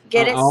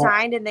 Get it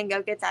signed and then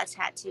go get that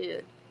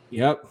tattooed.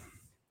 Yep.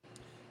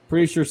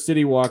 Pretty sure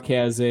City Walk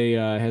has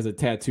a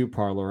tattoo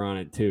parlor on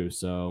it too.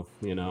 So,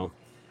 you know.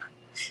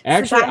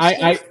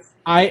 Actually,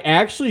 I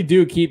actually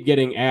do keep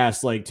getting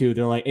asked, like, too.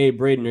 They're like, hey,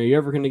 Braden, are you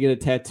ever going to get a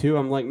tattoo?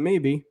 I'm like,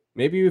 maybe.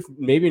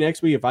 maybe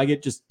next week if I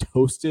get just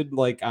toasted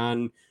like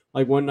on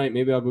like one night,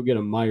 maybe I'll go get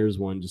a Myers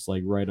one just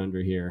like right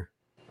under here,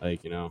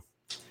 like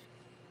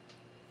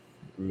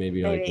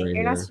maybe like right here.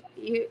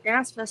 You're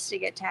not supposed to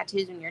get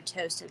tattoos when you're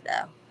toasted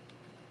though.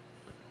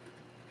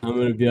 I'm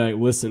gonna be like,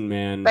 listen,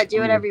 man. But do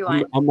whatever you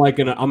want. I'm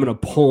gonna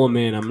pull him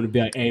in. I'm gonna be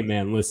like, hey,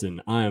 man,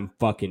 listen. I am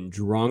fucking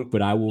drunk,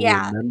 but I will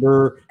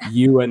remember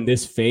you and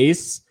this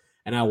face,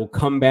 and I will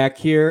come back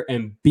here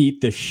and beat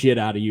the shit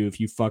out of you if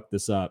you fuck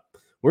this up.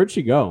 Where'd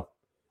she go?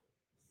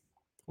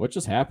 What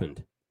just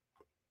happened?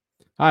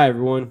 Hi,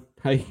 everyone.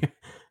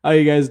 How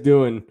you guys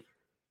doing?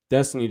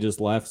 Destiny just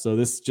left, so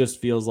this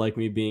just feels like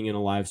me being in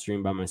a live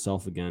stream by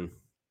myself again,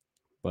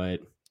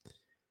 but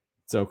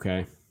it's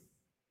okay.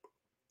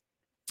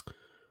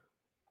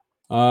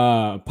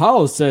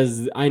 Apollo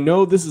says, I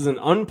know this is an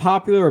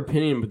unpopular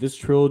opinion, but this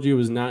trilogy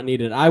was not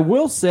needed. I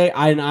will say,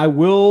 I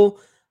will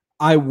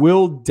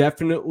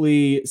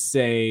definitely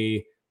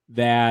say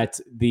that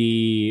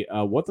the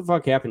what the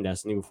fuck happened,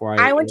 Destiny, before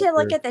I went to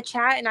look at the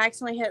chat and I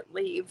accidentally hit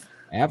leave.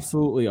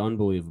 Absolutely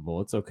unbelievable.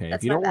 It's okay.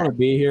 That's if you don't want to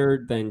be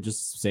here, then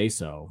just say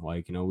so.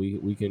 Like,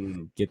 we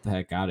can get the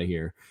heck out of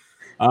here.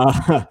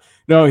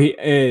 No,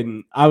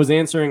 and I was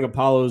answering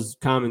Apollo's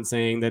comment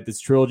saying that this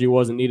trilogy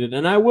wasn't needed.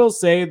 And I will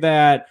say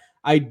that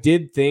I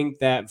did think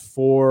that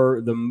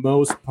for the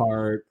most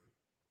part,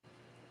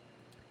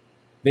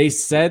 they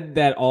said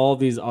that all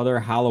these other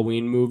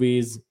Halloween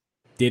movies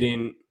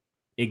didn't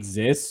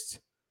exist,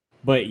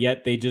 but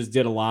yet they just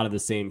did a lot of the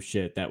same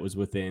shit that was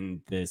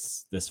within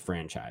this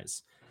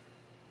franchise.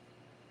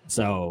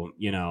 So,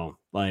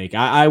 like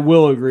I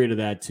will agree to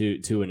that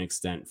to an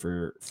extent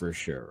for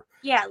sure.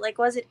 Yeah, like,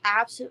 was it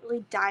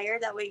absolutely dire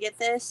that we get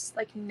this?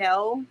 Like,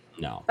 no.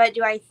 No. But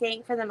do I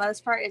think for the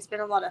most part it's been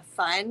a lot of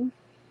fun?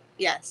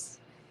 Yes.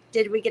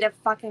 Did we get a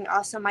fucking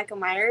awesome Michael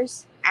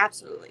Myers?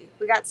 Absolutely.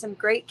 We got some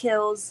great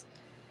kills.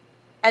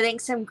 I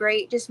think some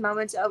great just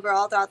moments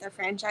overall throughout the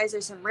franchise.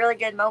 There's some really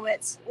good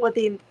moments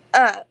within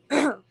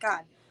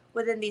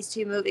within these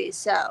two movies.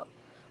 So,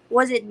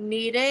 was it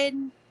needed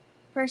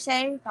per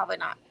se? Probably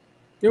not.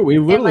 Yeah, we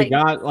literally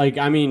got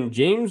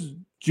James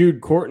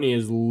Jude Courtney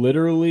is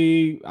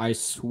literally, I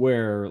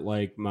swear,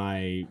 like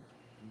my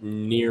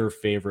near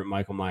favorite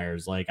Michael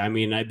Myers. Like,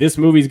 this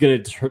movie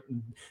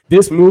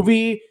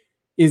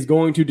is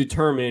going to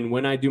determine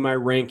when I do my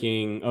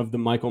ranking of the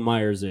Michael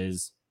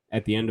Myerses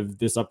at the end of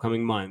this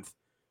upcoming month,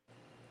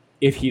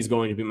 if he's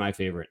going to be my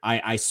favorite.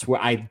 I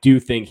swear, I do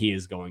think he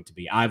is going to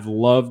be. I've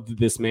loved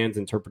this man's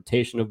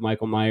interpretation of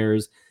Michael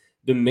Myers.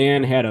 The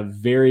man had a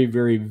very,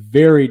 very,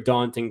 very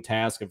daunting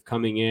task of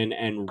coming in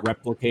and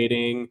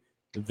replicating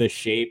The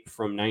Shape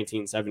from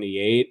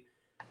 1978.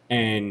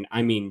 And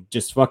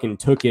just fucking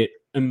took it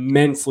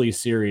immensely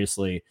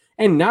seriously.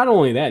 And not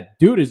only that,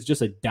 dude is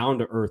just a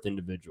down-to-earth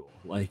individual.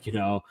 Like,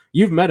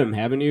 you've met him,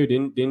 haven't you?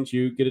 Didn't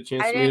you get a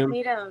chance to meet him? I didn't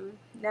meet him.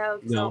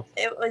 No.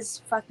 It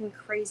was fucking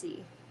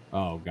crazy.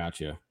 Oh,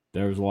 gotcha.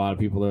 There was a lot of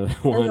people there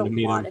that wanted to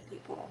meet him. A lot of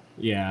people.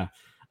 Yeah.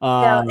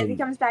 So if he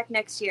comes back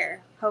next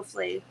year,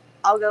 hopefully,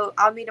 I'll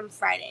meet him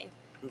Friday.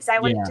 Because I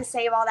wanted to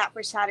save all that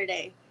for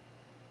Saturday.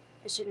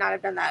 I should not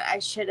have done that. I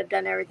should have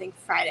done everything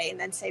Friday and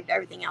then saved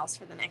everything else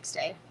for the next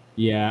day.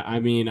 Yeah, I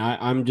want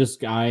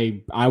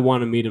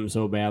to meet him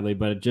so badly,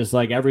 but just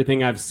like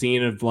everything I've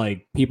seen of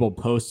like people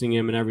posting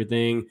him and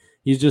everything,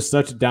 he's just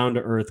such a down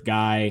to earth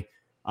guy.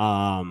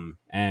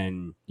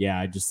 And yeah,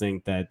 I just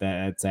think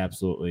that's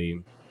absolutely,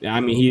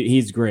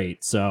 he's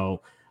great.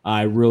 So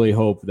I really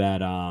hope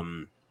that,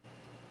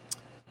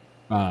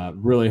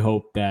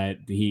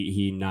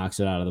 he knocks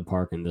it out of the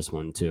park in this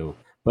one too.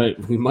 But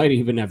we might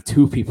even have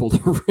two people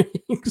to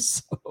rank.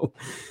 So,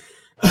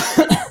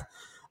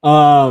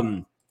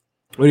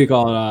 what do you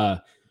call it?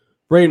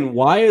 Braden,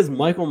 why is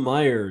Michael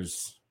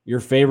Myers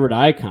your favorite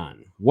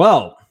icon?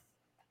 Well,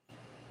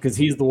 because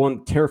he's the one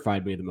that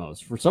terrified me the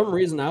most. For some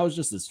reason, I was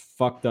just this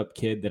fucked up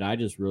kid that I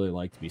just really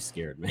like to be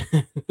scared, man.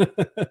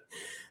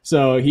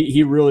 So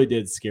he really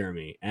did scare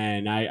me.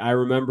 And I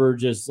remember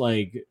just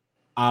like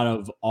out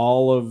of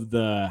all of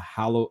the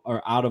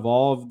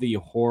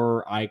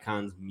horror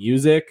icons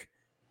music,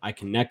 I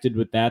connected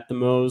with that the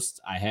most.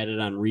 I had it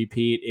on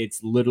repeat.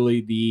 It's literally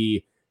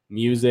the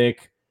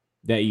music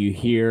that you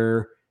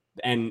hear.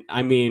 And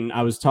I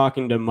was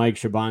talking to Mike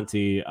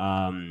Shabanti,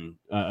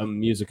 a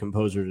music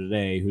composer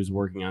today who's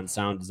working on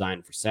sound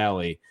design for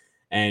Sally.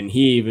 And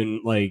he even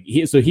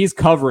he's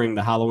covering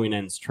the Halloween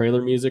Ends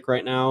trailer music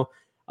right now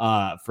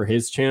for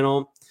his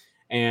channel.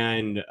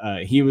 And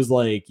he was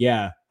like,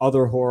 yeah,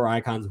 other horror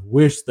icons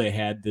wish they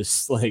had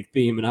this like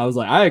theme. And I was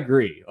like, I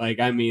agree. Like,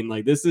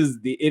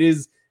 it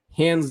is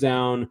hands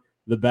down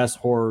the best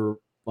horror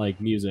like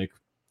music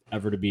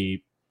ever to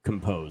be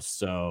composed.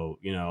 So,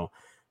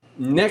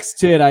 next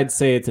to it, I'd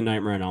say it's a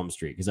Nightmare on Elm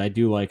Street, because I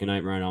do like a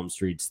Nightmare on Elm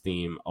Street's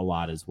theme a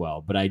lot as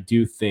well. But I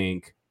do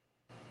think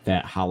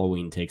that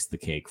Halloween takes the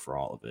cake for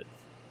all of it.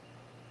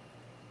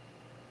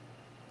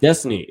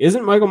 Destiny,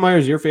 isn't Michael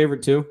Myers your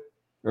favorite too?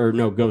 Or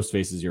no,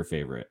 Ghostface is your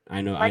favorite?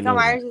 Michael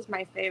Myers is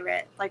my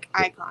favorite, like,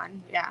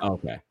 icon. Yeah.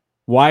 Okay.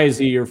 Why is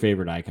he your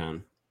favorite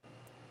icon?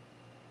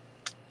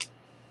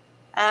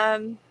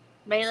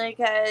 Mainly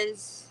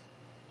because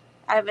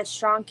I have a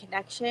strong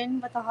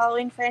connection with the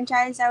Halloween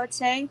franchise, I would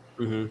say.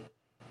 Mm-hmm.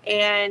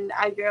 And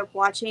I grew up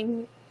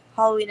watching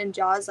Halloween and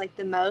Jaws like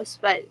the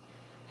most, but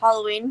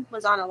Halloween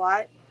was on a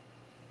lot.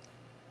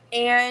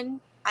 And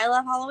I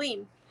love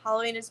Halloween.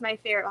 Halloween is my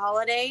favorite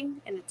holiday,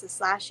 and it's a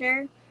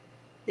slasher.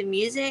 The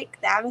music,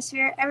 the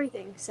atmosphere,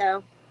 everything.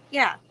 So,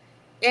 yeah.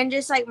 And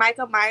just like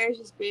Michael Myers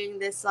just being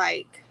this,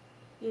 like,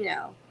 you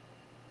know,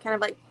 kind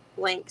of like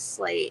blank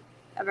slate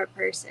of a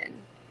person,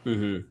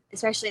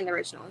 especially in the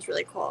original, is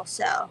really cool.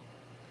 So,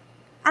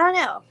 I don't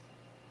know.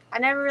 I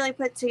never really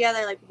put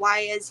together, like, why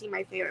is he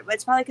my favorite? But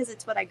it's probably because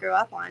it's what I grew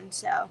up on.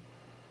 So,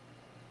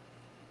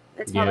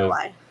 that's probably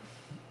why.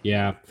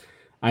 Yeah.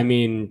 I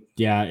mean,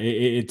 yeah,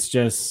 it's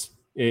just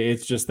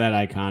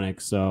that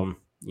iconic. So,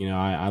 you know,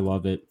 I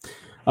love it.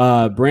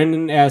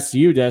 Brandon asks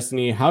you,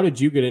 Destiny, how did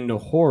you get into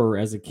horror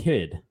as a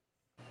kid?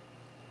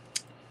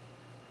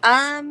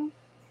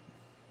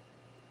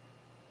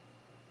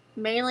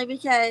 Mainly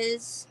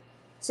because,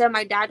 so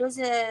my dad was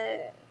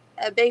a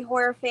big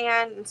horror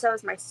fan, and so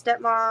was my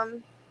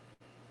stepmom.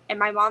 And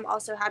my mom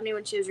also had me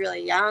when she was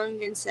really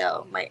young, and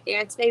so my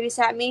aunts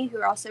babysat me, who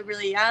were also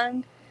really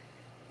young.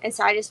 And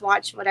so I just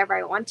watched whatever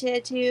I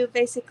wanted to,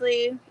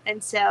 basically.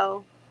 And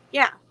so,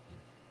 yeah,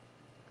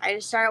 I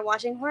just started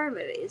watching horror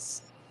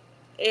movies.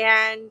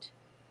 And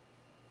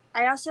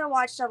I also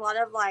watched a lot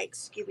of, like,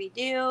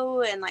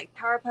 Scooby-Doo and, like,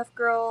 Powerpuff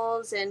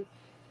Girls and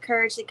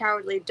Courage the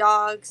Cowardly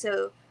Dog.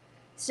 So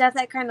stuff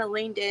that kind of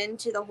leaned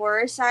into the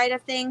horror side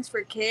of things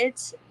for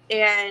kids.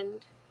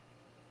 And,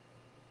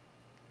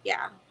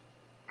 yeah,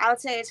 I would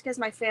say it's because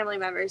my family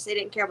members, they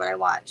didn't care what I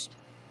watched.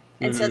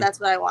 And so that's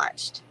what I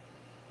watched.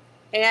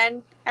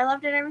 And I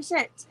loved it ever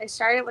since. I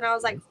started when I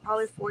was, like,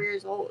 probably 4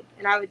 years old.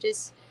 And I would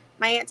just,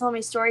 my aunt told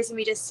me stories of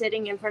me just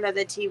sitting in front of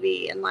the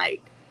TV and,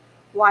 like,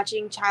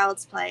 watching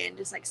Child's Play and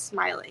just, like,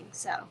 smiling.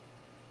 So,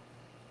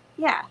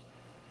 yeah.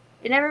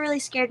 It never really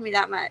scared me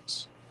that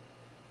much.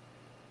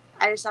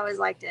 I just always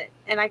liked it.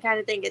 And I kind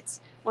of think it's,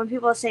 when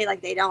people say,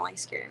 like, they don't like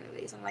scary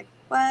movies, I'm like,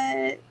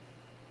 what?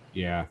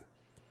 Yeah.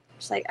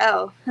 Just like,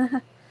 oh,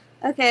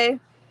 okay.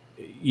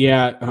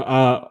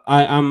 Yeah,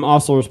 I'm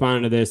also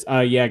responding to this.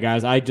 Yeah,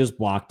 guys, I just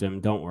blocked him.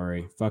 Don't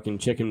worry. Fucking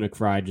Chicken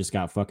McFry just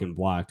got fucking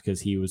blocked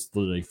because he was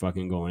literally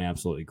fucking going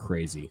absolutely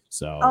crazy.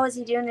 So. Oh, is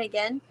he doing it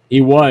again?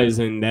 He was,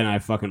 and then I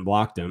fucking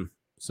blocked him.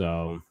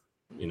 So,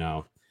 you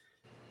know,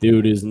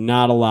 dude is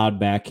not allowed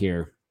back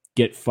here.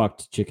 Get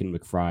fucked, Chicken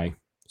McFry.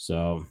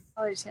 So.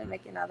 Oh, we're just gonna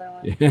make another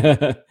one.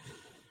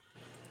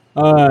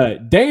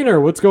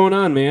 Daner, what's going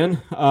on,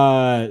 man?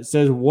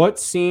 Says, what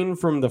scene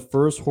from the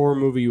first horror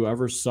movie you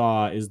ever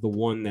saw is the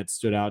one that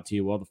stood out to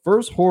you? Well, the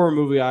first horror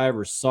movie I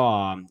ever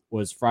saw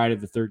was Friday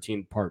the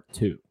 13th Part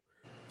 2.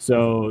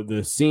 So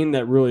the scene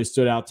that really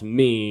stood out to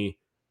me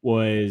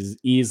was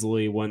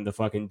easily when the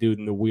fucking dude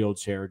in the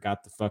wheelchair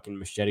got the fucking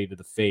machete to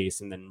the face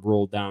and then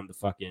rolled down the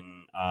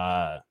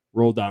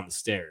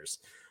stairs.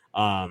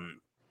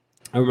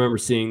 I remember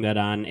seeing that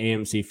on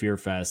AMC Fear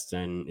Fest,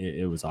 and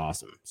it was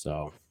awesome.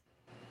 So.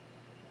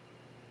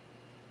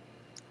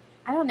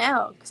 I don't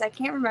know, because I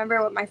can't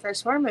remember what my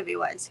first horror movie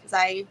was, because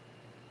I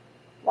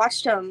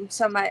watched them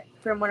so much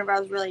from whenever I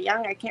was really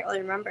young. I can't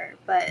really remember,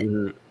 but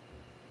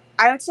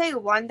I would say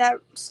one that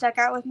stuck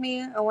out with me,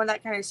 and one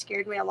that kind of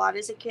scared me a lot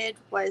as a kid,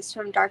 was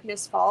from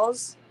Darkness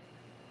Falls.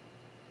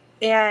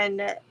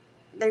 And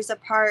there's a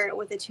part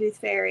with the Tooth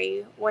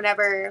Fairy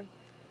whenever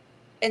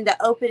in the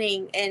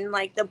opening, and,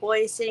 like, the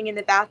boy is sitting in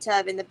the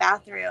bathtub in the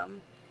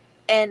bathroom,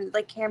 and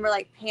the camera,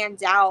 like,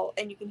 pans out,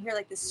 and you can hear,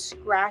 like, this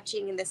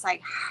scratching and this,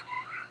 like,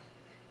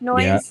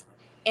 noise,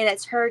 and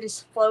it's her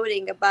just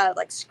floating above,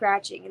 like,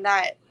 scratching, and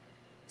that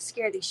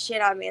scared the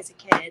shit out of me as a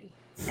kid.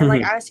 And,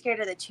 like, I was scared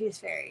of the Tooth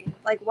Fairy.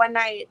 Like, one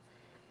night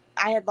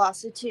I had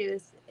lost a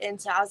tooth,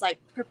 and so I was, like,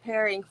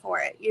 preparing for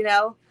it, you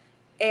know,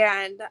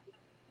 and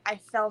I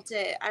felt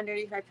it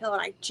underneath my pillow,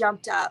 and I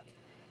jumped up,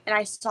 and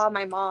I saw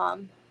my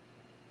mom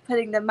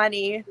putting the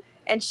money,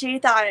 and she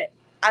thought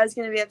I was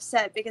going to be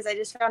upset because I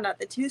just found out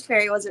the Tooth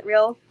Fairy wasn't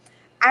real.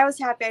 I was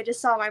happy I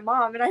just saw my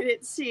mom, and I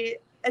didn't see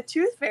a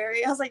Tooth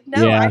Fairy. I was like,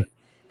 no,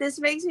 this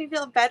makes me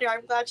feel better.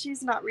 I'm glad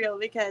she's not real,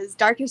 because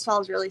Darkness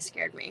Falls really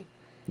scared me.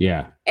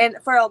 Yeah. And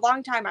for a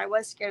long time, I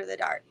was scared of the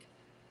dark.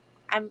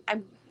 I'm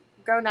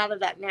grown out of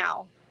that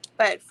now.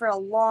 But for a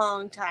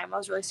long time, I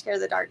was really scared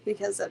of the dark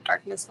because of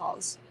Darkness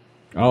Falls.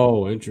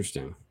 Oh,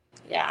 interesting.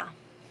 Yeah.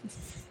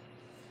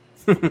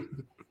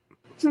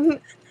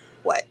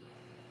 What?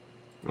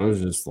 I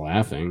was just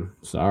laughing.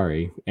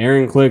 Sorry.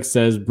 Aaron Click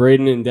says,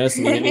 Braden and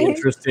Destiny, any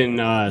interest in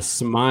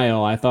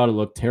Smile? I thought it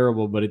looked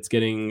terrible, but it's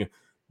getting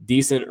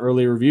decent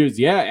early reviews.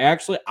 Yeah,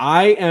 actually,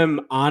 I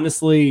am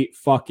honestly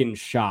fucking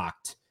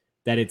shocked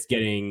that it's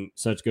getting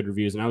such good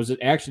reviews. And I was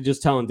actually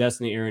just telling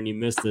Destiny, Aaron, you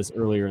missed this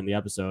earlier in the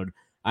episode.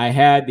 I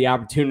had the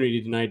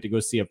opportunity tonight to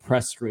go see a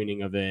press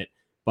screening of it,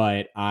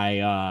 but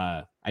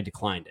I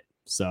declined it.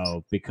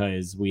 So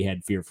because we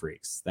had Fear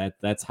Freaks.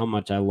 That's how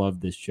much I love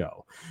this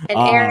show. And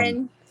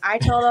Aaron, I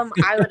told him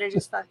I would have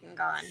just fucking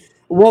gone.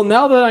 Well,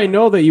 now that I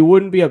know that you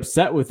wouldn't be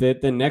upset with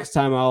it, then next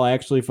time I'll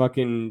actually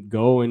fucking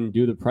go and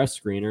do the press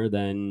screener,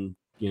 then,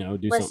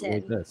 do something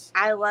like this.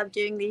 I love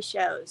doing these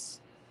shows.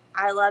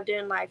 I love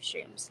doing live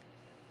streams.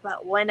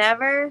 But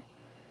whenever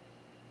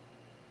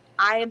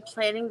I am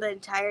planning the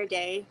entire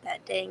day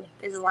that, dang,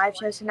 there's a live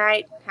show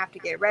tonight, have to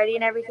get ready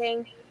and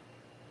everything,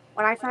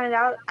 when I find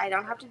out I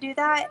don't have to do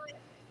that,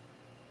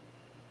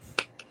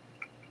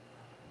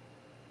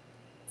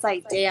 it's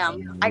like,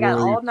 damn, I got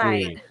all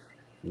night.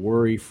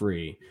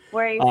 Worry-free.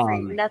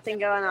 Worry-free. Nothing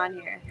going on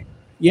here.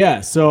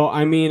 Yeah, so,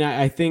 I mean,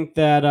 I think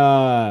that,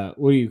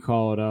 what do you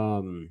call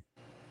it?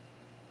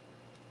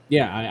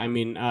 Yeah,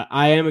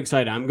 I am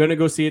excited. I'm going to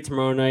go see it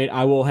tomorrow night.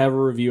 I will have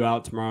a review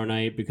out tomorrow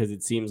night because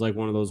it seems like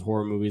one of those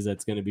horror movies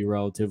that's going to be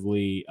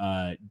relatively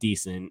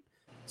decent.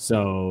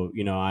 So,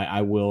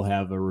 I will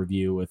have a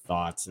review with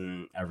thoughts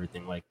and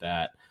everything like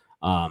that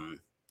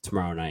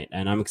tomorrow night.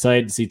 And I'm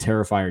excited to see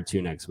Terrifier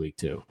 2 next week,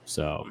 too.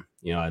 So,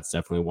 it's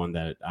definitely one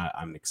that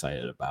I'm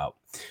excited about.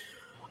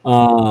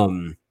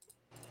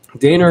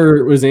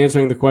 Dana was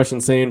answering the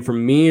question saying, for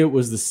me, it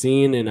was the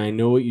scene, and I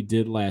know what you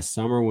did last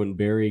summer when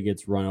Barry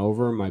gets run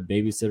over. My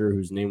babysitter,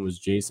 whose name was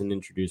Jason,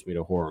 introduced me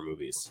to horror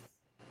movies.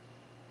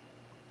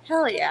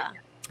 Hell yeah.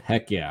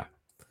 Heck yeah.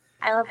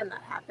 I love when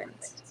that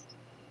happens.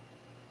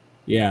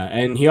 Yeah,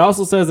 and he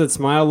also says that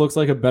Smile looks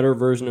like a better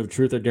version of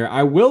Truth or Dare.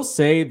 I will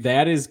say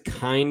that is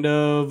kind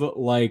of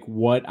like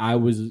what I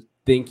was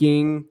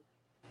thinking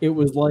it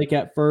was like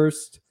at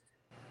first,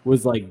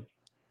 was like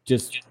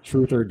just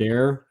Truth or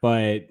Dare,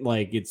 but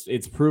like it's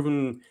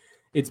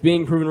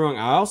being proven wrong.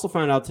 I also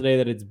found out today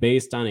that it's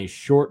based on a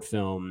short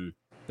film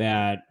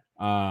that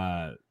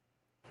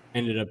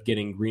ended up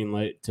getting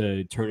greenlit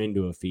to turn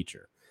into a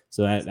feature.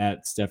 So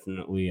that's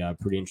definitely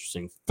pretty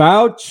interesting.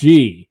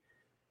 Fauci,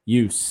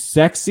 you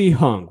sexy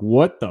hunk.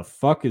 What the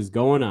fuck is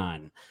going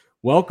on?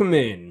 Welcome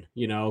in.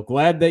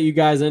 Glad that you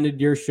guys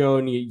ended your show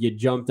and you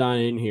jumped on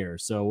in here.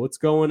 So what's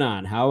going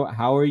on?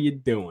 How are you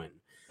doing?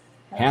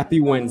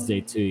 Happy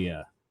Wednesday to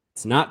you.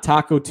 It's not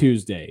Taco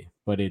Tuesday,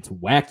 but it's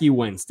Wacky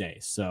Wednesday.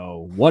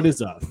 So what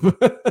is up?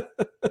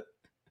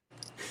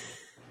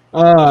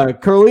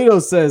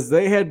 Carlito says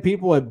they had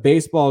people at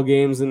baseball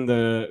games in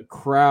the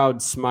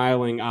crowd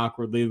smiling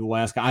awkwardly the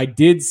last guy. I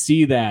did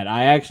see that.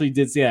 I actually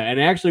did see that.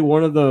 And actually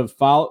one of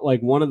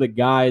the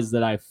guys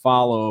that I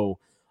follow,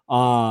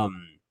 what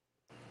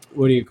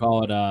do you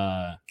call it?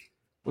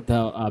 What the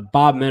hell?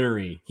 Bob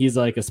Menery. He's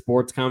like a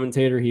sports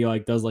commentator. He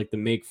like does like the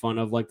make fun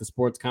of like the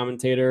sports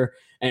commentator.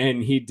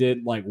 And he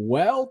did like,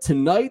 well,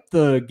 tonight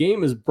the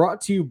game is brought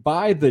to you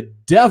by the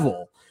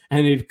devil.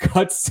 And it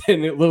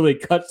literally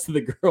cuts to the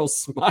girl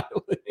smiling.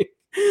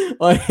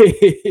 Like,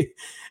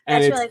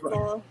 and that's really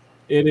cool.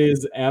 It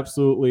is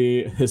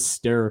absolutely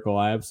hysterical.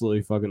 I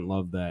absolutely fucking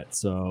love that.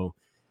 So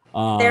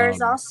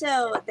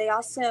they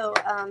also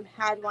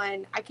had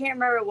one, I can't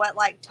remember what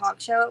like talk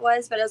show it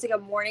was, but it was like a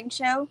morning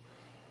show.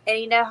 And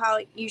you know how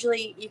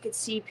usually you could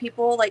see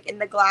people like in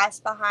the glass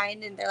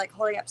behind and they're like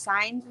holding up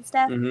signs and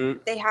stuff? Mm-hmm.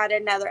 They had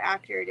another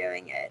actor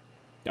doing it.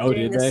 Oh,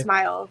 did they?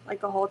 Smile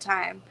like the whole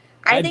time.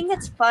 I think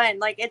it's fun.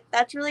 Like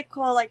that's really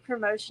cool, like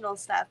promotional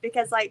stuff,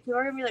 because like people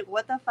are gonna be like,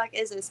 "What the fuck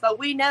is this?" But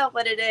we know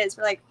what it is.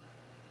 We're like,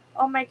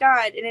 "Oh my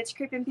god!" And it's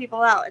creeping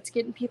people out. It's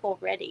getting people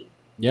ready.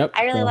 Yep.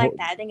 I really like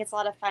that. I think it's a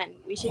lot of fun.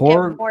 We should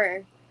get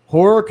more.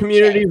 Horror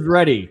community is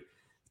ready.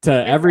 To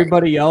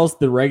everybody else,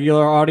 the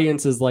regular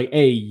audience is like,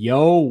 "Hey,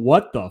 yo,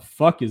 what the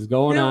fuck is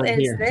going on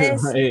here?"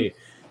 Hey,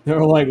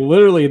 they're like,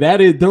 literally,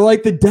 they're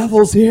like, the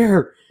devil's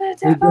here.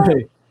 The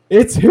devil.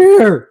 It's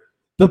here.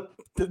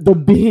 The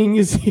being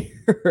is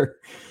here.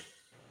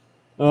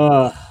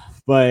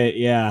 But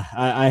yeah,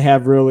 I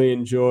have really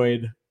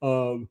enjoyed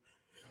the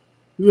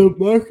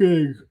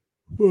marketing.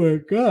 Oh my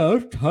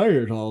god, I'm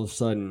tired all of a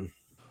sudden.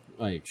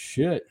 Like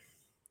shit.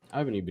 I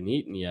haven't even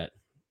eaten yet.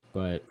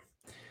 But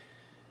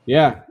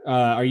yeah.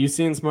 Are you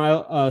seeing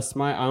Smile?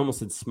 I almost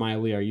said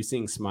Smiley. Are you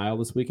seeing Smile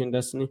this weekend,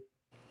 Destiny?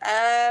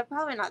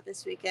 Probably not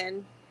this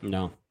weekend.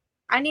 No.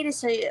 I need to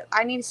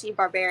see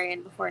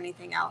Barbarian before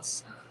anything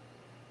else.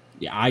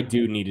 Yeah, I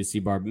do need to see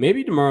Barb.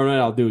 Maybe tomorrow night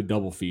I'll do a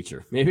double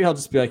feature. Maybe I'll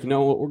just be like, you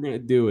know what, we're gonna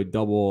do a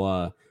double.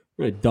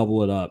 We're gonna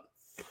double it up.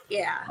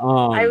 Yeah,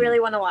 I really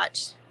want to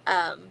watch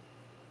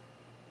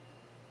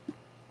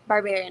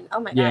Barbarian. Oh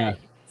my god.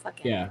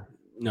 Fucking. Yeah.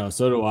 No,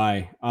 so do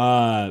I.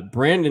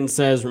 Brandon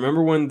says,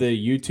 remember when the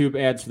YouTube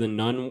ads for The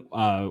Nun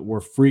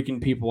were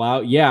freaking people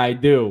out? Yeah, I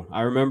do.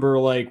 I remember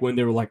like when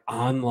they were like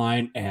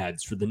online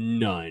ads for The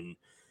Nun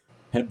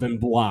have been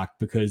blocked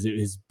because it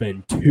has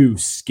been too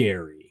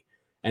scary.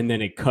 And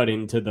then it cut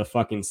into the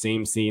fucking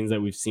same scenes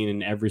that we've seen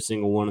in every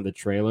single one of the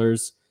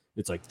trailers.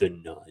 It's like The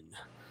Nun.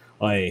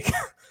 Like,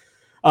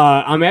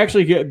 I'm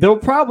actually, they'll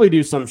probably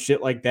do some shit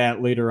like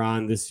that later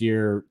on this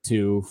year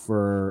too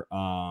for,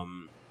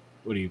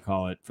 what do you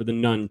call it? For The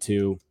Nun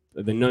 2.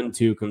 The Nun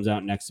 2 comes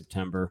out next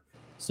September.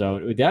 So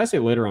did I say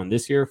later on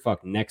this year?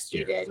 Fuck, next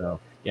year. You did. So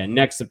yeah,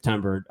 next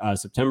September.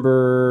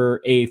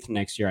 September 8th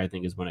next year, I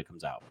think, is when it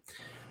comes out.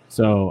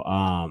 So,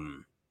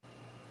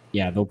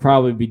 Yeah, they'll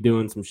probably be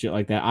doing some shit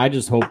like that. I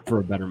just hope for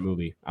a better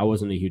movie. I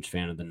wasn't a huge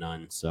fan of The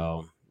Nun,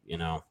 so you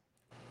know.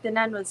 The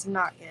Nun was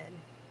not good.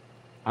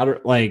 I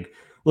don't like,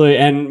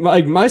 and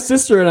like my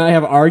sister and I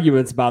have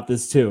arguments about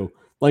this too.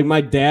 Like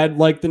my dad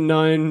liked The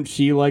Nun,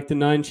 she liked The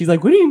Nun. She's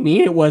like, "What do you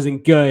mean it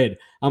wasn't good?"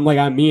 I'm like,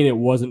 "I mean it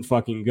wasn't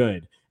fucking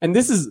good." And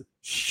this is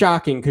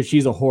shocking because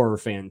she's a horror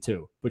fan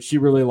too, but she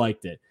really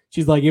liked it.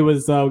 She's like, "It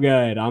was so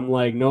good." I'm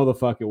like, "No, the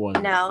fuck it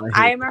wasn't." No,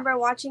 I I hate remember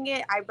watching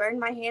it. I burned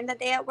my hand that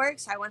day at work,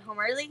 so I went home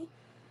early.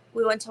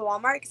 We went to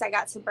Walmart because I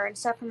got some burned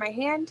stuff from my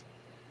hand.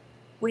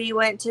 We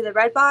went to the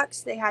Red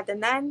Box. They had The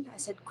Nun. I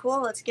said,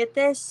 cool, let's get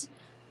this.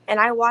 And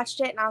I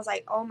watched it, and I was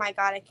like, oh my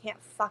God, I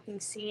can't fucking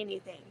see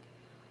anything.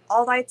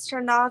 All lights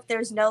turned off.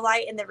 There's no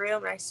light in the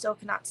room, and I still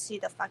cannot see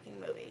the fucking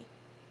movie.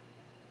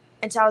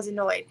 And so I was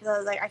annoyed because I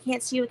was like, I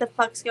can't see what the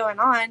fuck's going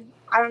on.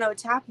 I don't know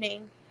what's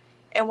happening.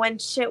 And when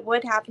shit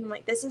would happen, I'm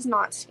like, this is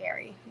not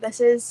scary. This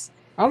is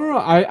I don't know.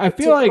 I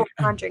feel like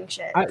Conjuring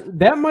shit.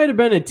 that might have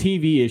been a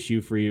TV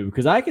issue for you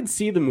because I could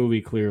see the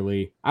movie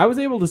clearly. I was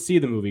able to see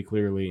the movie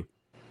clearly,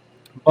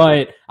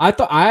 but I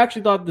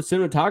actually thought the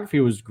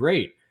cinematography was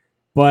great,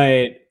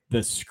 but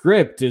the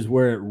script is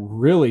where it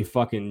really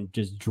fucking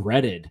just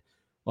dreaded.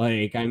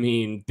 Like, I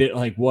mean,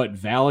 like what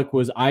Valak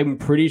was. I'm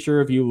pretty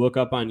sure if you look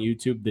up on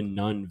YouTube the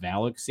Nun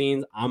Valak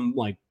scenes, I'm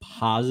like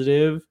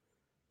positive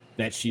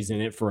that she's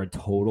in it for a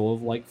total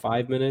of like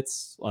 5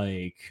 minutes.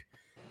 Like,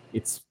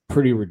 it's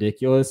pretty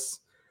ridiculous.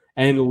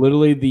 And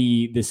literally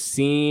the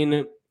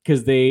scene,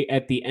 because they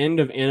at the end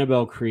of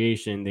Annabelle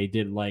Creation, they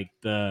did like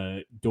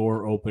the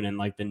door open and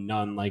like the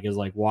nun like is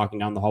like walking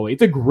down the hallway.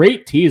 It's a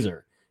great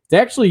teaser. It's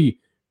actually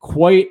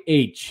quite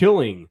a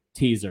chilling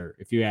teaser,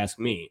 if you ask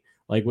me.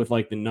 Like with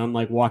like the nun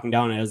like walking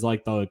down as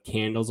like the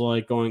candles are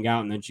like going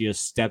out and then she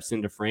just steps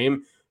into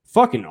frame.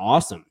 Fucking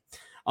awesome.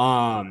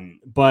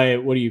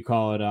 But what do you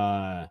call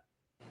it?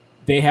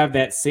 They have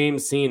that same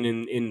scene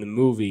in the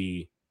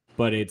movie,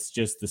 but it's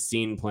just the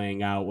scene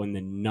playing out when the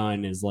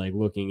nun is like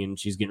looking and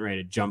she's getting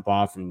ready to jump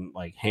off and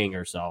like hang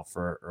herself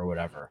or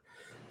whatever.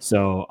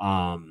 So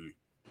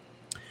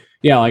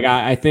yeah, like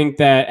I think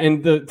that,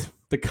 and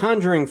the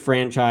Conjuring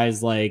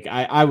franchise, like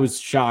I was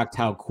shocked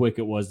how quick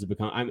it was to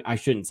become. I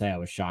shouldn't say I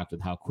was shocked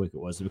with how quick it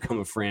was to become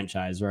a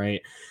franchise,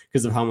 right?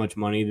 Because of how much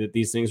money that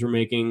these things were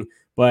making.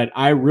 But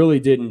I really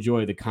did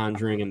enjoy The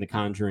Conjuring and The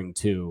Conjuring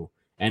 2.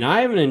 And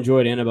I haven't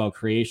enjoyed Annabelle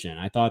Creation.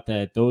 I thought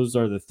that those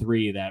are the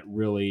three that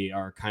really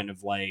are kind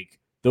of like,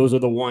 those are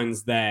the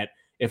ones that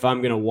if I'm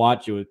going to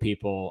watch it with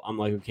people, I'm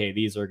like, okay,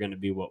 these are going to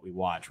be what we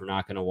watch. We're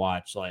not going to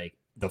watch like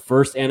the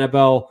first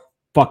Annabelle,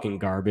 fucking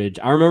garbage.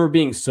 I remember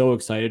being so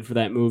excited for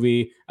that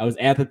movie. I was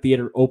at the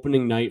theater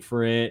opening night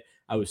for it.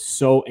 I was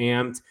so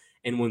amped.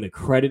 And when the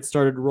credits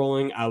started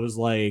rolling, I was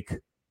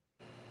like,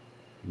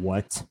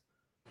 what?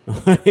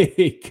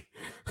 Like,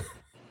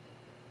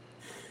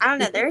 I don't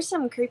know. There's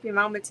some creepy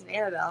moments in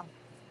Annabelle.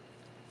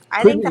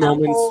 I think that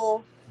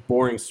whole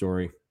boring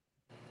story.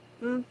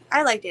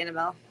 I liked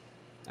Annabelle.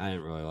 I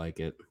didn't really like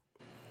it.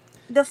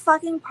 The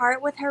fucking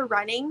part with her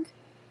running,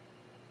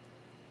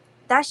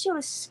 that shit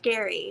was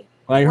scary.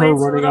 Like when her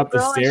it's running up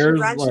the stairs, and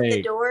she runs like to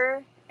the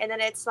door, and then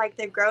it's like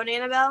the grown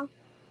Annabelle.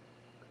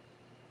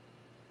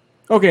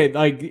 Okay,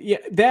 like yeah,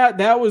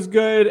 that was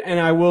good, and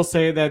I will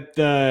say that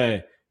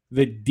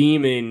the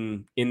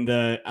demon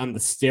on the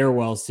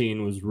stairwell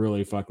scene was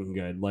really fucking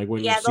good. Like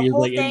when the she was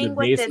whole like thing in the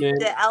with basement,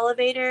 the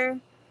elevator.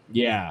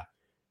 Yeah,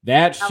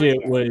 that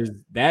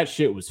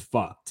shit was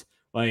fucked.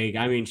 Like,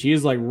 I mean,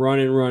 she's like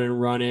running,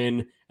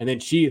 and then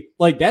she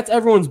like that's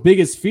everyone's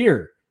biggest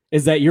fear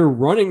is that you're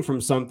running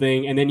from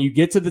something, and then you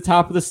get to the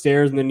top of the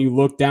stairs, and then you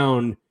look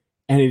down,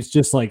 and it's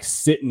just like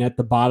sitting at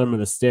the bottom of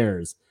the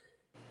stairs.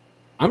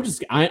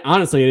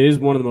 Honestly, it is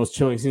one of the most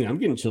chilling scenes. I'm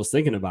getting chills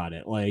thinking about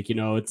it. Like, you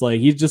know, it's like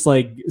he's just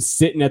like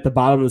sitting at the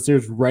bottom of the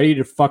stairs, ready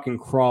to fucking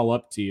crawl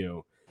up to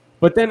you.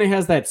 But then it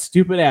has that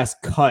stupid ass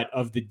cut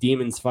of the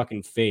demon's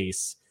fucking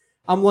face.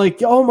 I'm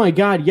like, oh my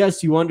God,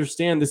 yes, you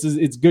understand.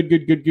 It's good.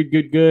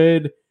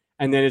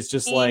 And then it's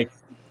just like,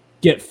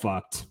 get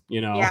fucked, you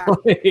know? Yeah.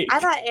 Like, I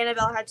thought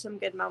Annabelle had some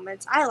good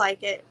moments. I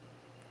like it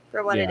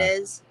for what it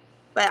is.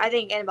 But I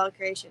think Annabelle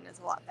Creation is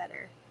a lot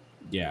better.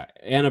 Yeah,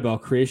 Annabelle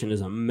Creation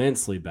is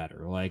immensely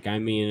better. Like, I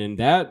mean,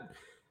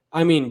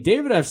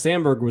 David F.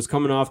 Sandberg was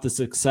coming off the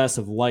success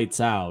of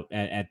Lights Out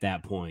at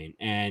that point.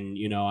 And,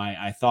 you know,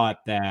 I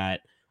thought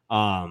that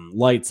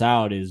Lights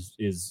Out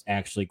is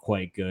actually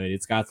quite good.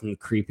 It's got some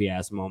creepy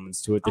ass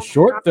moments to it. The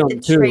short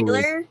film too.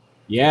 Trailer?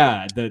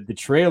 Yeah, the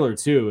trailer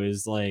too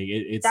is like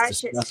it's that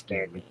disgusting. shit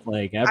scared me.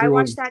 Like I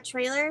watched that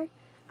trailer.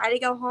 I had to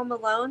go home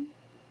alone,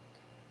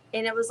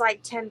 and it was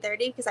like 10:30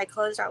 because I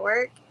closed at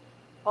work.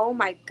 Oh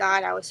my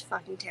God, I was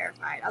fucking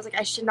terrified. I was like,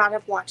 I should not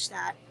have watched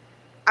that.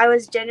 I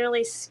was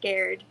genuinely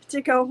scared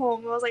to go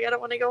home. I was like, I don't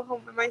want to go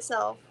home by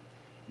myself.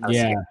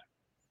 Yeah. Scared.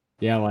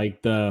 Yeah,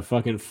 like the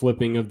fucking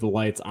flipping of the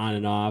lights on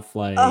and off,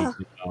 like,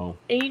 you know.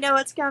 And you know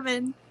what's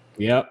coming.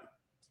 Yep.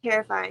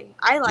 Terrifying.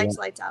 I liked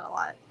Lights Out a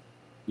lot.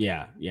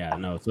 Yeah,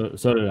 no,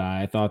 so did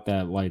I. I thought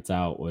that Lights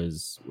Out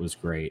was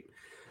great.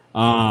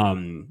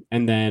 And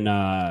then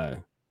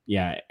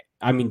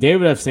I mean,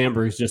 David F.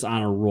 Sandberg is just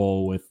on a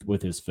roll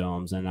with his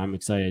films, and I'm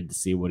excited to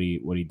see what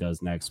he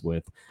does next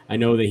with. I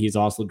know that he's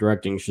also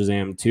directing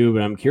Shazam 2,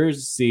 but I'm curious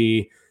to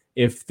see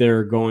if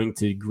they're going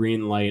to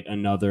greenlight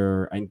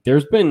another. And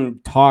there's been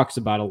talks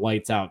about a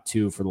Lights Out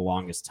 2 for the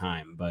longest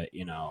time, but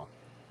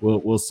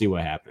we'll see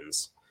what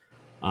happens.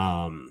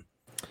 But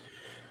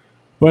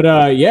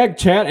yeah,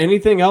 chat.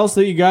 Anything else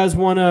that you guys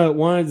want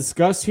to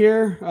discuss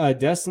here?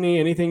 Destiny,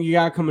 anything you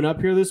got coming up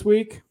here this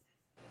week?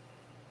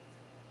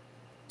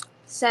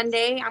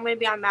 Sunday, I'm going to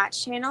be on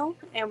Matt's channel,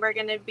 and we're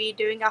going to be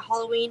doing a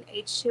Halloween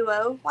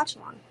H2O watch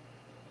along.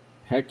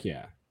 Heck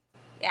yeah.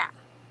 Yeah,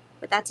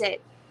 but that's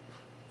it.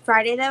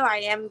 Friday, though,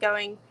 I am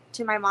going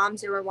to my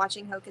mom's, and we're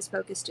watching Hocus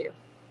Pocus 2.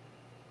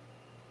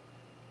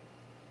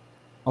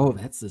 Oh,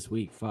 that's this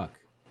week. Fuck.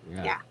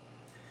 Yeah.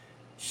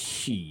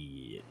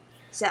 Shit.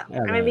 So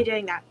I'm going to be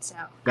doing that. So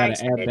gotta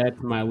add that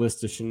to my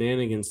list of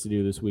shenanigans to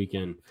do this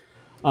weekend.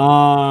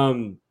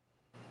 Halloween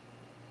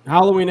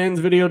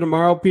Ends video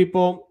tomorrow,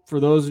 people. For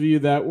those of you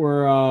that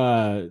were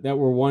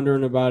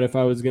wondering about if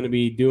I was going to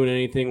be doing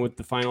anything with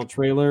the final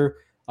trailer,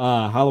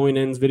 Halloween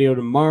Ends video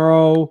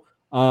tomorrow.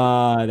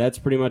 That's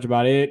pretty much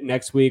about it.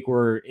 Next week,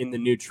 we're in the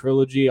new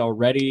trilogy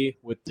already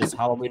with this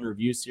Halloween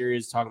review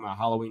series talking about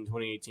Halloween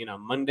 2018 on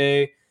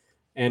Monday.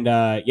 And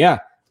yeah,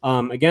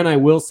 again, I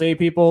will say,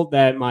 people,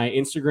 that my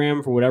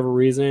Instagram, for whatever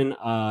reason,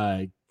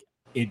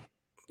 it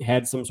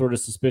had some sort of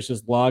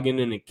suspicious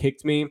login and it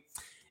kicked me.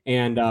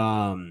 And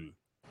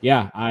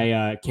yeah,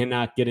 I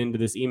cannot get into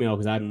this email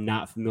because I'm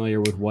not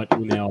familiar with what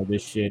email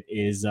this shit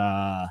is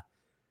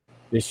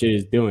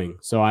doing.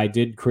 So I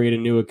did create a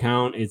new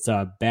account. It's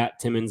Bat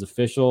Timmons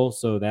Official.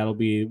 So that'll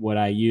be what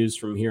I use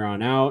from here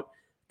on out.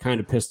 Kind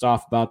of pissed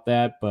off about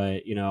that,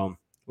 but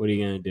what are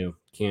you gonna do?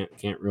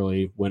 Can't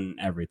really win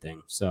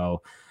everything.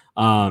 So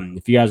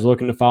if you guys are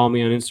looking to follow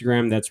me on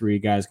Instagram, that's where you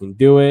guys can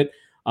do it.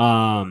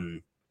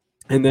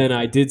 And then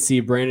I did see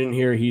Brandon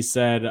here. He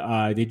said,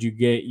 did you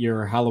get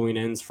your Halloween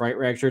Ends Fright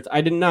Rack shirts? I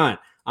did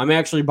not. I'm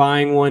actually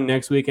buying one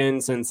next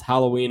weekend since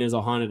Halloween is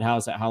a haunted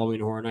house at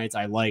Halloween Horror Nights.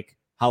 I like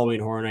Halloween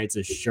Horror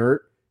Nights'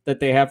 shirt that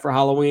they have for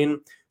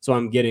Halloween. So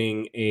I'm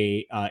getting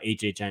a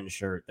HHN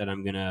shirt that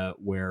I'm going to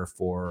wear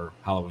for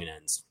Halloween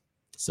Ends.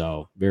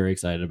 So very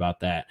excited about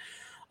that.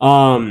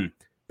 But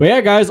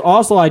yeah, guys,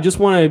 also, I just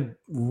want to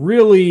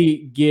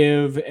really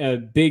give a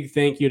big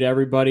thank you to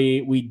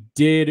everybody. We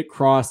did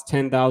cross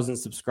 10,000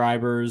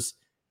 subscribers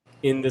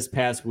in this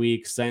past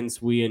week since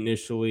we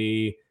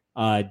initially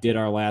did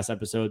our last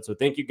episode. So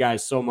thank you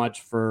guys so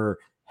much for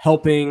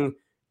helping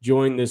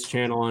join this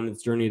channel on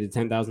its journey to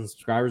 10,000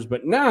 subscribers.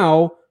 But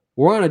now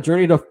we're on a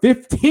journey to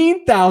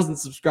 15,000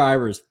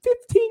 subscribers,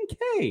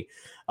 15K.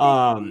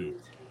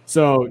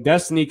 So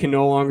Destiny can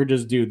no longer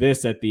just do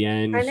this at the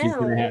end. I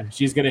know.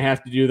 She's gonna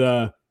have to do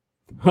the.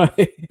 You're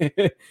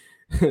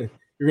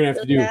gonna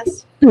have to do.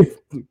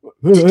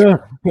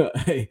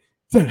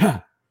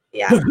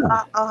 Yeah,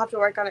 I'll have to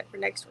work on it for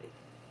next week.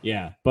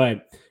 Yeah,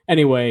 but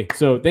anyway,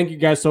 so thank you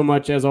guys so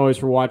much as always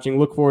for watching.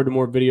 Look forward to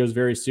more videos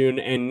very soon.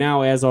 And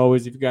now, as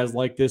always, if you guys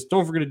like this,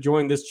 don't forget to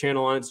join this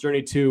channel on its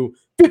journey to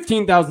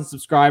 15,000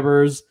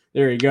 subscribers.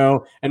 There you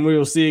go. And we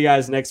will see you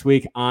guys next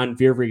week on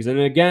Fear Freaks. And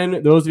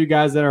again, those of you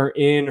guys that are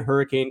in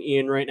Hurricane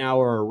Ian right now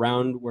or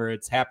around where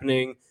it's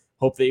happening,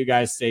 hope that you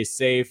guys stay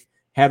safe.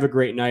 Have a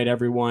great night,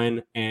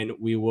 everyone. And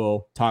we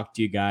will talk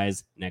to you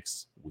guys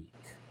next week.